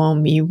 shape or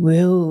form, you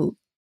will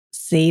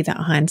see that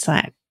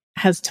hindsight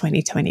has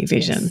 20/20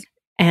 vision. Yes.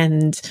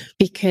 And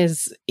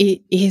because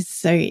it is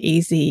so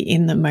easy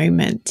in the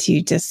moment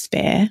to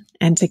despair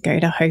and to go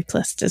to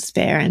hopeless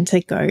despair and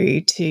to go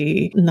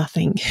to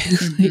nothing,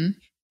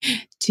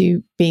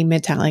 to be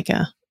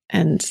Metallica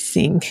and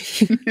sing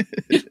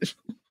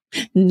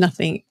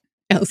nothing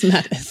else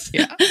matters.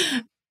 Yeah.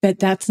 But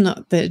that's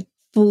not the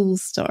full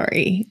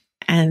story.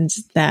 And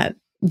that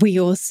we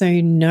also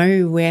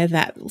know where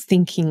that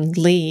thinking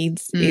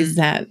leads is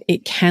that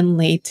it can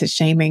lead to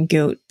shame and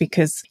guilt,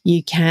 because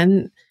you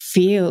can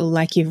feel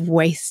like you've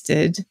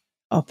wasted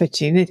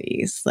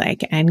opportunities,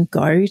 like, and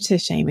go to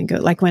shame and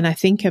guilt. Like when I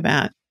think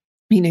about,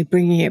 you know,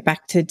 bringing it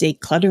back to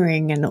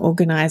decluttering and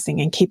organizing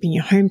and keeping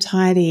your home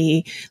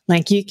tidy,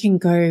 like you can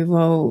go,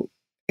 well,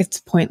 it's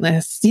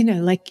pointless, you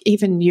know, like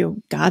even your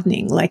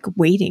gardening, like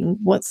weeding,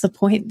 what's the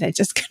point? They're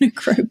just going to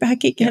grow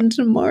back again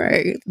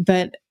tomorrow.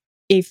 But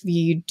if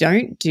you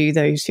don't do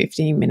those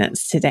 15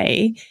 minutes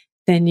today,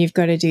 then you've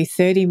got to do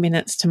 30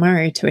 minutes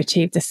tomorrow to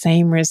achieve the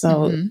same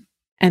result.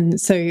 And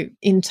so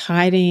in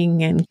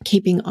tidying and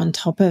keeping on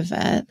top of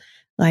it,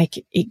 like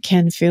it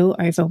can feel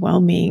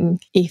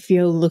overwhelming if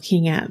you're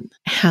looking at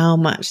how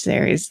much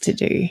there is to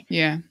do.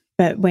 Yeah.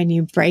 But when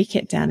you break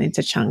it down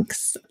into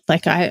chunks,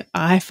 like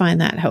I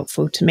find that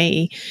helpful to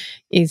me,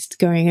 is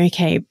going,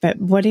 okay, but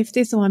what if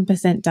this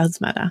 1%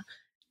 does matter?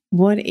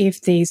 What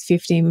if these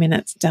 15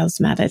 minutes does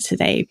matter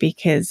today?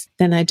 Because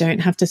then I don't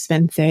have to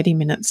spend 30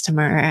 minutes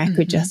tomorrow. I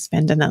could just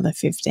spend another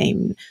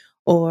 15,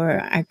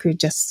 or I could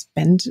just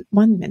spend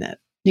 1 minute.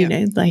 You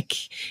know, like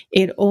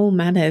it all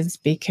matters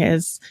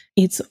because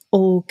it's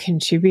all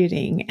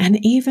contributing. And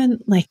even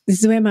like,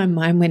 this is where my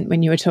mind went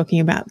when you were talking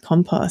about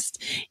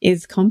compost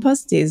is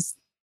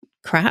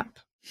crap.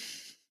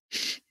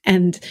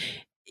 And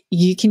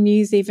you can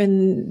use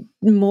even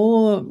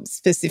more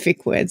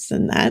specific words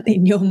than that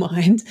in your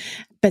mind,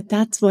 but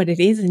that's what it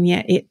is. And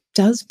yet it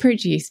does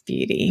produce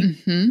beauty.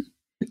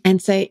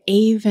 And so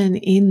even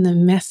in the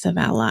mess of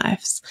our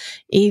lives,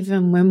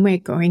 even when we're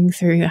going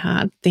through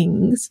hard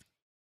things,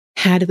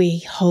 how do we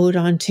hold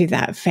on to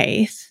that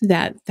faith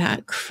that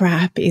that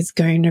crap is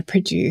going to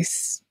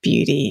produce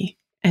beauty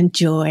and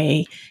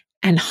joy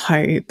and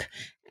hope,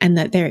 and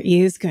that there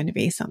is going to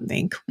be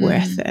something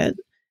worth it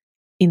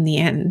in the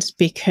end?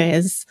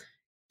 Because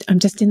I'm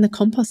just in the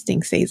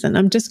composting season.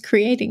 I'm just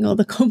creating all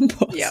the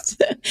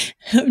compost.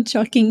 I'm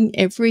chucking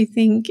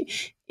everything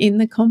in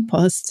the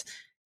compost,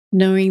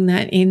 knowing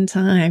that in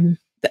time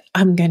that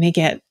I'm going to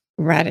get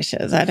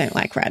radishes. I don't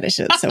like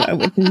radishes, so I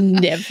would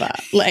never.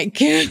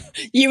 Like,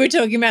 you were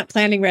talking about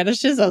planting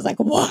radishes. I was like,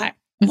 why?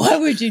 Why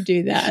would you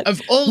do that?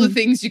 Of all the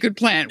things you could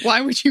plant,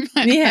 why would you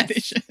plant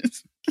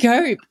radishes?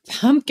 Go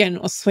pumpkin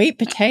or sweet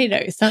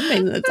potato,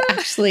 something that's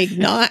actually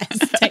nice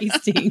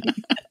tasting.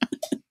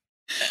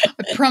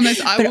 I promise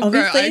I will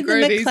grow. I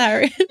grow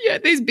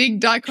these big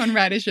daikon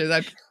radishes.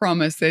 I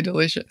promise they're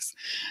delicious.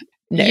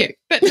 No. Yeah,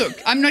 but look,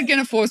 I'm not going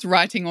to force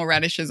writing or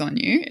radishes on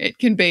you. It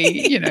can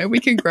be, we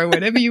can grow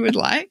whatever you would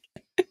like.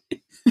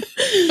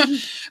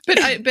 But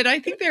I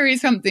think there is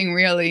something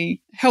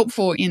really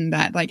helpful in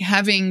that, like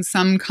having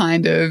some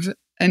kind of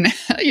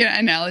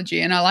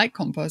analogy. And I like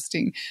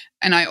composting.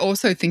 And I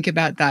also think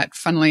about that,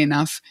 funnily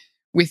enough,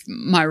 with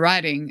my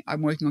writing.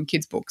 I'm working on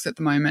kids' books at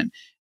the moment.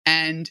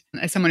 And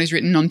as someone who's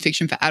written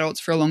nonfiction for adults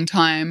for a long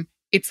time,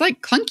 it's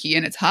like clunky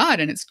and it's hard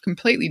and it's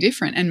completely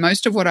different. And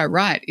most of what I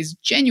write is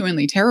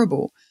genuinely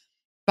terrible.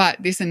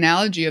 But this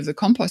analogy of the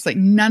compost, like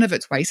none of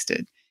it's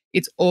wasted.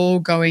 It's all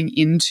going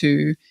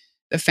into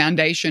the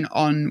foundation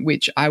on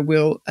which I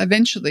will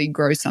eventually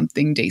grow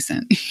something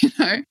decent,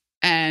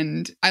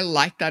 And I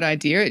like that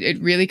idea.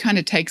 It really kind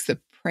of takes the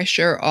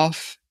pressure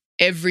off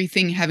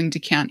everything having to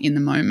count in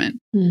the moment.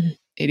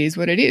 It is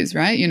what it is,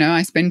 right?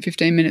 I spend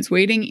 15 minutes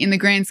weeding. In the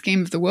grand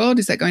scheme of the world,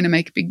 is that going to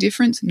make a big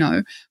difference?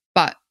 No.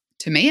 But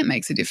to me, it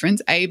makes a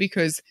difference, A,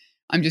 because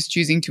I'm just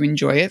choosing to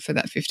enjoy it for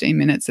that 15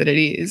 minutes that it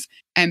is,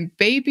 and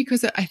B,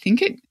 because I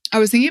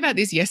was thinking about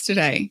this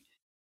yesterday,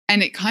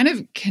 and it kind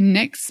of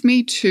connects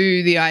me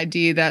to the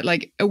idea that,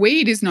 like, a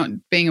weed is not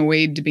being a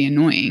weed to be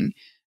annoying.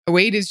 A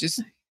weed is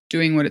just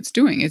doing what it's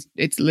doing.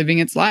 It's living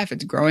its life.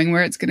 It's growing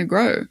where it's going to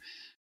grow.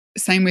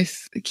 Same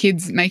with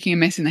kids making a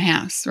mess in the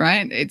house,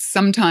 right? It's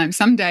some days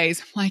I'm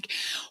like,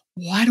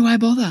 why do I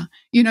bother?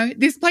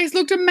 This place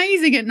looked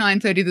amazing at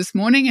 9:30 this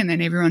morning, and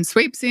then everyone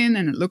sweeps in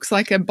and it looks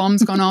like a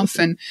bomb's gone off,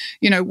 and,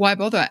 why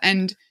bother?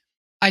 And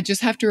I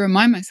just have to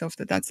remind myself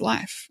that that's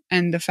life.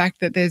 And the fact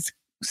that there's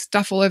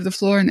stuff all over the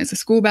floor and there's a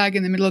school bag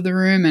in the middle of the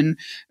room, and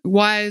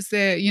why is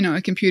there,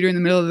 a computer in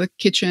the middle of the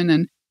kitchen?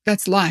 And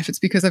that's life. It's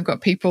because I've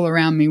got people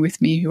around me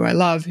with me who I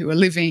love, who are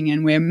living,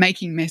 and we're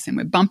making mess and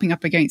we're bumping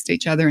up against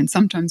each other, and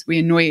sometimes we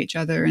annoy each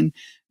other, and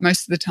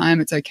most of the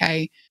time it's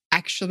okay.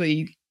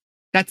 Actually,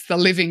 that's the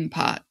living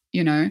part,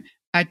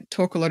 I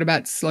talk a lot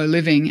about slow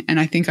living, and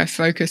I think I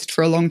focused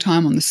for a long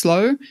time on the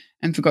slow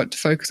and forgot to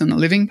focus on the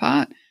living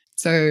part.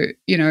 So,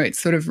 it's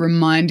sort of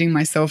reminding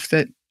myself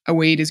that a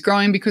weed is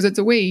growing because it's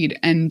a weed,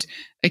 and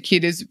a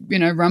kid is,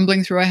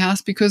 rumbling through a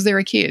house because they're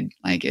a kid.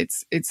 Like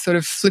it's sort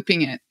of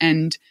flipping it.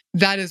 And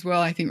that as well,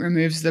 I think,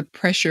 removes the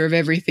pressure of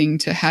everything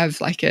to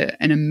have like an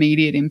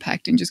immediate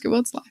impact, and just go,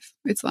 well, it's life.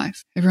 It's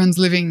life. Everyone's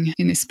living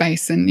in this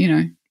space,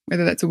 and,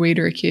 whether that's a weed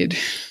or a kid.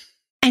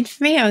 And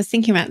for me, I was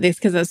thinking about this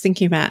because I was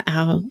thinking about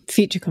our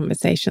future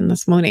conversation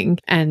this morning,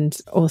 and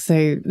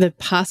also the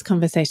past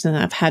conversation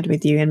that I've had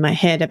with you in my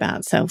head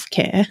about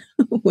self-care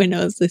when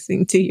I was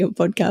listening to your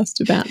podcast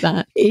about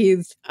that.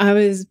 Is I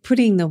was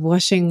putting the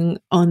washing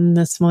on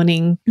this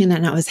morning, and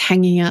then I was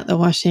hanging out the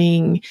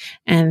washing,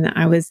 and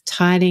I was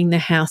tidying the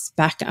house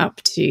back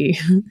up to,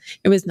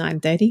 it was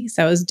 9:30.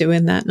 So I was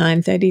doing that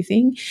 9:30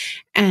 thing.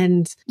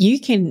 And you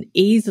can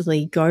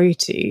easily go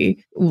to,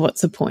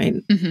 what's the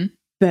point?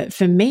 But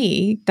for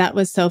me, that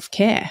was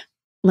self-care.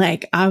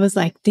 Like, I was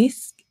like,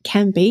 this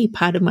can be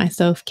part of my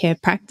self-care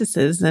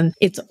practices. And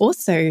it's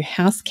also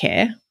house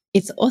care.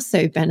 It's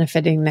also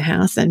benefiting the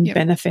house and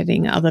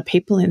benefiting other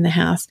people in the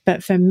house.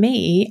 But for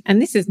me, and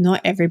this is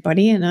not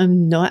everybody, and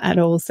I'm not at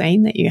all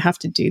saying that you have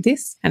to do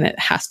this and it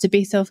has to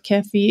be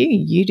self-care for you.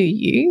 You do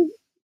you.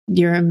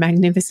 you're a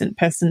magnificent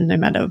person no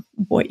matter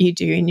what you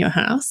do in your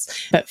house.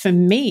 But for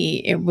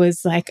me, it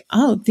was like,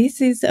 oh, this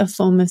is a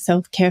form of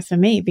self-care for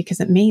me, because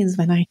it means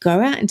when I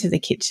go out into the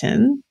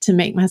kitchen to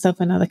make myself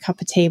another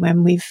cup of tea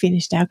when we've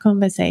finished our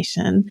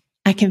conversation,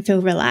 I can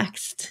feel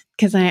relaxed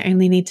because I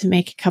only need to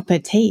make a cup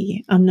of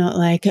tea. I'm not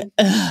like,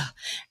 ugh,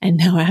 and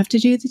now I have to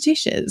do the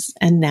dishes,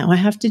 and now I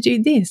have to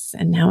do this,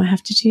 and now I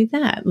have to do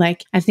that.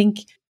 Like, I think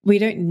we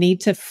don't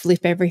need to flip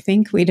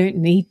everything. We don't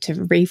need to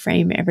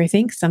reframe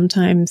everything.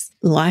 Sometimes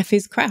life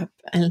is crap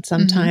and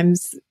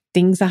sometimes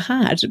things are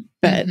hard,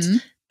 but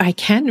I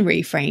can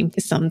reframe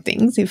some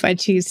things if I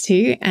choose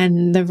to.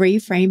 And the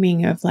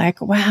reframing of like,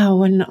 wow,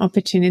 what an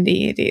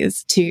opportunity it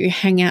is to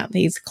hang out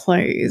these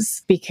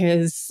clothes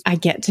because I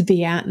get to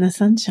be out in the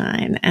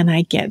sunshine and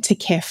I get to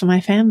care for my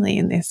family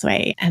in this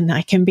way. And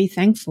I can be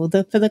thankful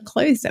for the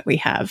clothes that we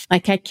have.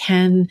 Like, I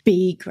can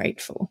be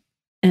grateful.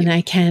 And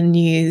I can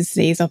use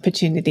these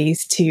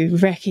opportunities to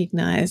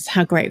recognize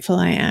how grateful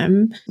I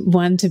am.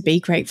 One, to be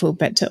grateful,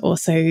 but to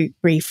also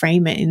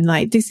reframe it in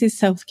like, this is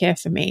self-care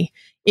for me.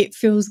 It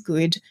feels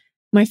good.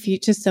 My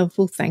future self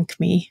will thank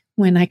me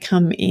when I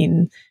come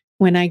in,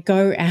 when I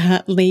go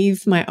out,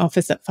 leave my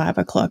office at 5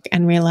 o'clock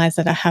and realize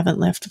that I haven't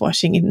left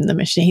washing in the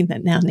machine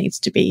that now needs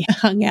to be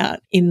hung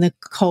out in the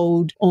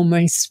cold,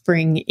 almost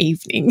spring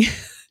evening.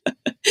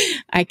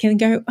 I can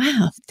go,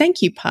 wow,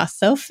 thank you, past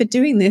self, for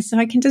doing this. So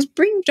I can just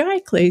bring dry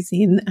clothes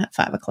in at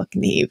 5 o'clock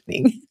in the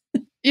evening.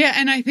 Yeah.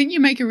 And I think you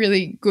make a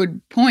really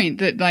good point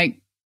that like,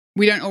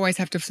 we don't always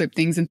have to flip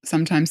things, and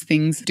sometimes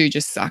things do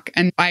just suck.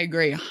 And I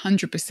agree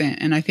 100%.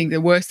 And I think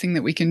the worst thing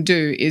that we can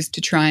do is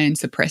to try and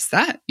suppress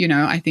that. You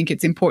know, I think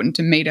it's important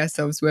to meet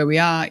ourselves where we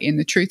are in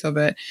the truth of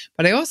it.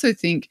 But I also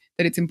think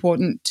that it's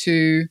important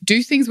to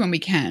do things when we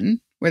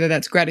can, whether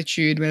that's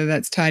gratitude, whether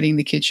that's tidying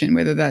the kitchen,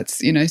 whether that's,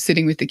 you know,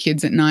 sitting with the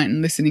kids at night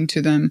and listening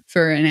to them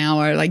for an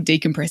hour, like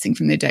decompressing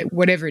from their day,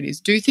 whatever it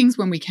is. Do things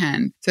when we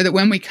can so that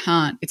when we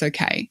can't, it's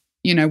okay.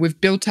 You know, we've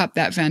built up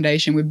that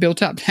foundation. We've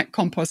built up that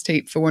compost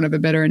heap, for want of a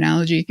better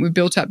analogy. We've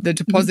built up the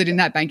deposit in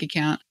that bank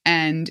account,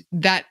 and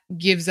that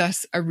gives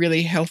us a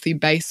really healthy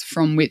base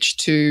from which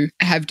to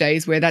have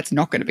days where that's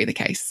not going to be the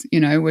case. You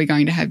know, we're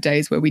going to have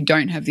days where we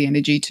don't have the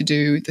energy to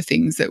do the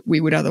things that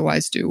we would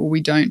otherwise do, or we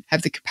don't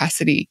have the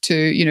capacity to,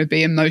 you know,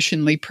 be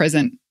emotionally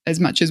present as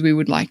much as we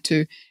would like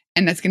to.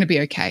 And that's going to be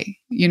okay,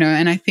 you know.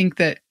 And I think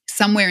that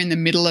somewhere in the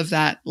middle of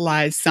that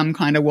lies some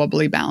kind of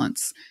wobbly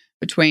balance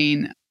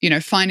between, you know,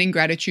 finding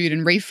gratitude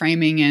and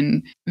reframing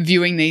and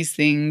viewing these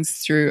things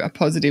through a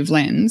positive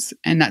lens.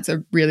 And that's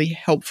a really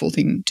helpful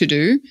thing to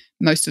do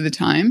most of the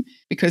time,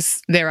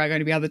 because there are going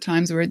to be other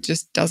times where it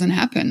just doesn't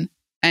happen.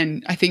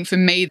 And I think for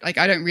me, like,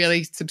 I don't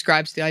really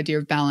subscribe to the idea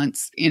of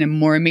balance in a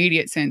more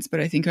immediate sense,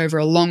 but I think over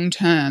a long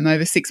term,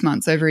 over 6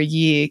 months, over a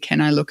year, can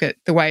I look at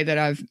the way that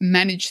I've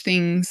managed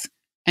things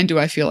and do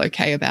I feel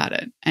okay about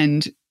it?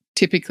 And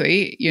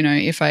typically, you know,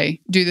 if I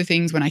do the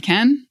things when I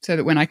can, so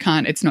that when I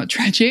can't, it's not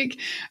tragic,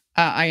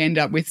 I end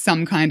up with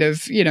some kind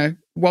of, you know,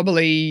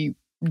 wobbly,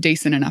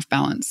 decent enough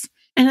balance.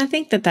 And I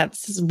think that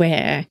that's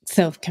where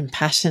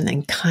self-compassion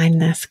and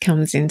kindness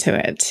comes into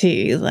it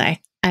too.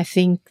 Like, I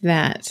think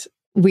that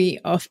we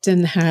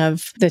often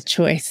have the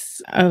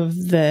choice of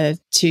the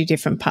two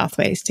different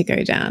pathways to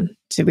go down.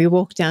 Do we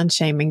walk down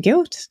shame and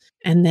guilt?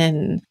 And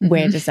then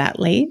where does that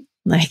lead?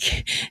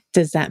 Like,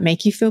 does that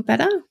make you feel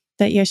better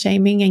that you're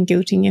shaming and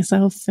guilting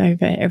yourself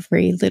over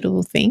every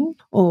little thing?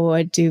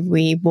 Or do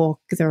we walk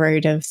the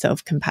road of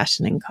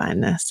self-compassion and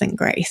kindness and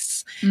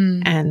grace?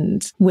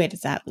 And where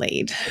does that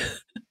lead?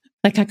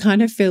 Like, I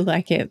kind of feel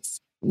like it's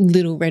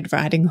Little Red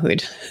Riding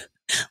Hood,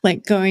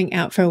 like going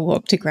out for a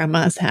walk to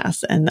grandma's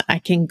house, and I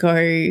can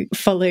go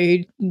follow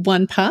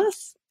one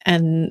path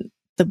and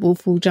the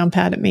wolf will jump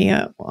out at me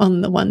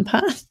on the one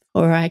path.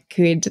 Or I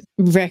could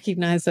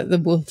recognize that the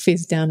wolf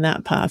is down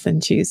that path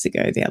and choose to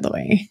go the other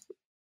way.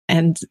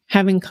 And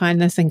having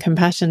kindness and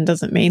compassion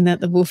doesn't mean that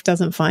the wolf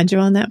doesn't find you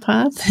on that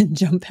path and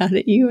jump out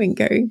at you and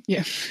go,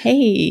 yeah,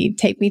 hey,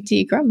 take me to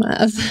your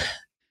grandma's.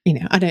 You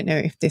know, I don't know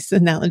if this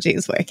analogy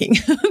is working,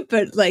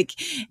 but like,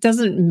 it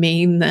doesn't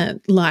mean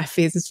that life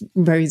is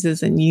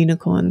roses and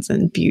unicorns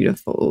and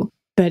beautiful,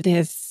 but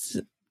there's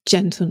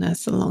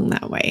gentleness along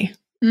that way.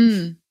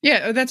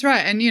 Yeah, that's right.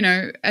 And, you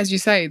know, as you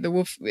say, the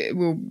wolf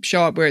will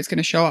show up where it's going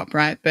to show up,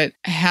 right? But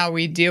how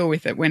we deal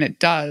with it when it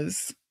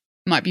does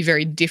might be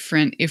very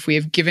different if we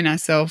have given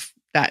ourselves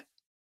that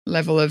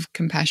level of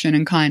compassion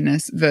and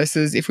kindness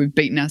versus if we've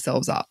beaten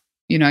ourselves up,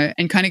 you know.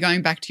 And kind of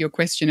going back to your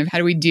question of how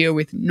do we deal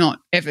with not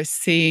ever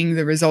seeing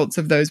the results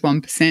of those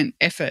 1%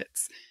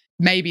 efforts,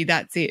 maybe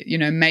that's it. You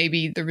know,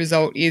 maybe the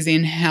result is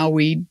in how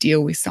we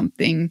deal with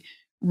something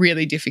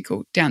really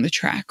difficult down the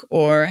track,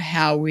 or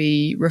how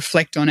we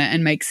reflect on it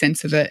and make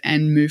sense of it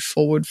and move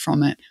forward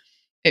from it.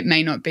 It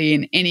may not be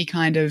in any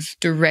kind of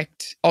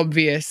direct,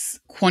 obvious,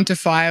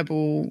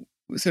 quantifiable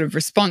sort of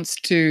response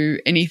to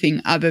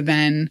anything other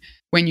than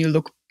when you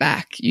look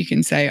back, you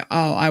can say,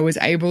 oh, I was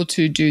able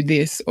to do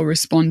this or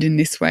respond in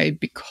this way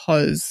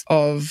because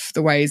of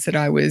the ways that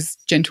I was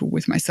gentle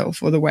with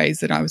myself, or the ways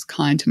that I was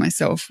kind to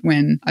myself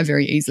when I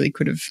very easily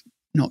could have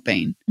not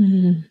been.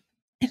 Mm.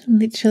 I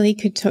literally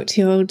could talk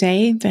to you all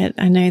day, but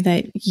I know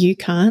that you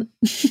can't.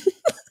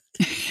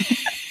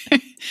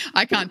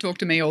 I can't talk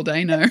to me all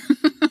day, no.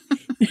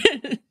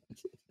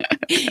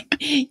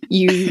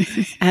 You,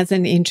 as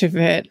an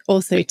introvert,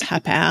 also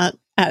tap out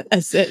at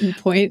a certain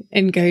point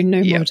and go,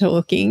 no more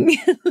talking.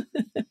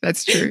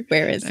 That's true.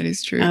 Whereas that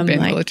is true. Ben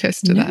will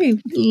attest to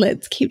that.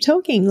 Let's keep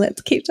talking.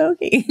 Let's keep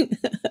talking.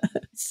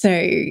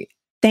 So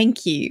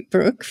thank you,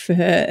 Brooke, for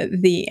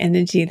the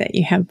energy that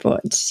you have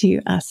brought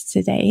to us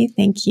today.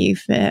 Thank you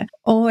for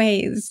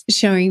always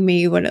showing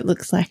me what it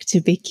looks like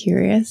to be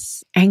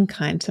curious and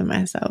kind to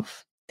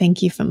myself.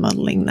 Thank you for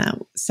modeling that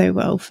so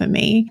well for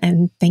me.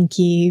 And thank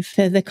you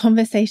for the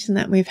conversation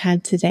that we've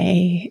had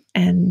today.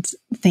 And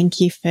thank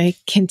you for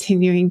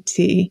continuing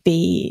to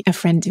be a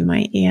friend in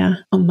my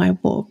ear on my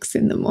walks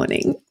in the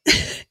morning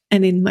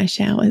and in my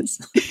showers.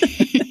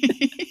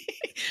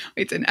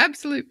 It's an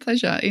absolute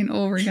pleasure in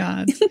all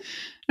regards.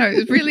 No, it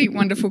was a really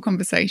wonderful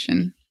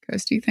conversation,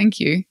 Kirsty. Thank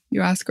you.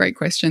 You ask great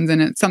questions,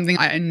 and it's something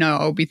I know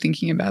I'll be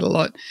thinking about a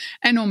lot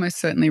and almost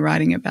certainly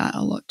writing about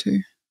a lot too.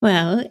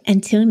 Well,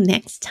 until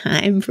next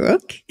time,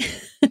 Brooke,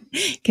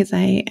 because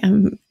I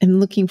am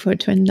looking forward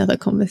to another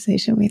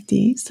conversation with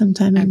you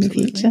sometime in the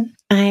future.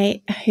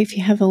 I hope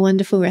you have a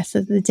wonderful rest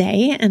of the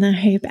day, and I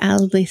hope our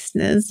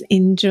listeners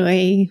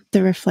enjoy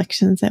the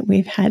reflections that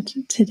we've had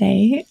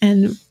today.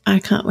 And I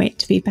can't wait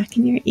to be back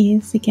in your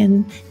ears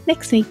again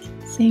next week.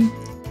 So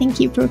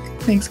thank you, Brooke.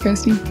 Thanks,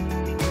 Kirsty.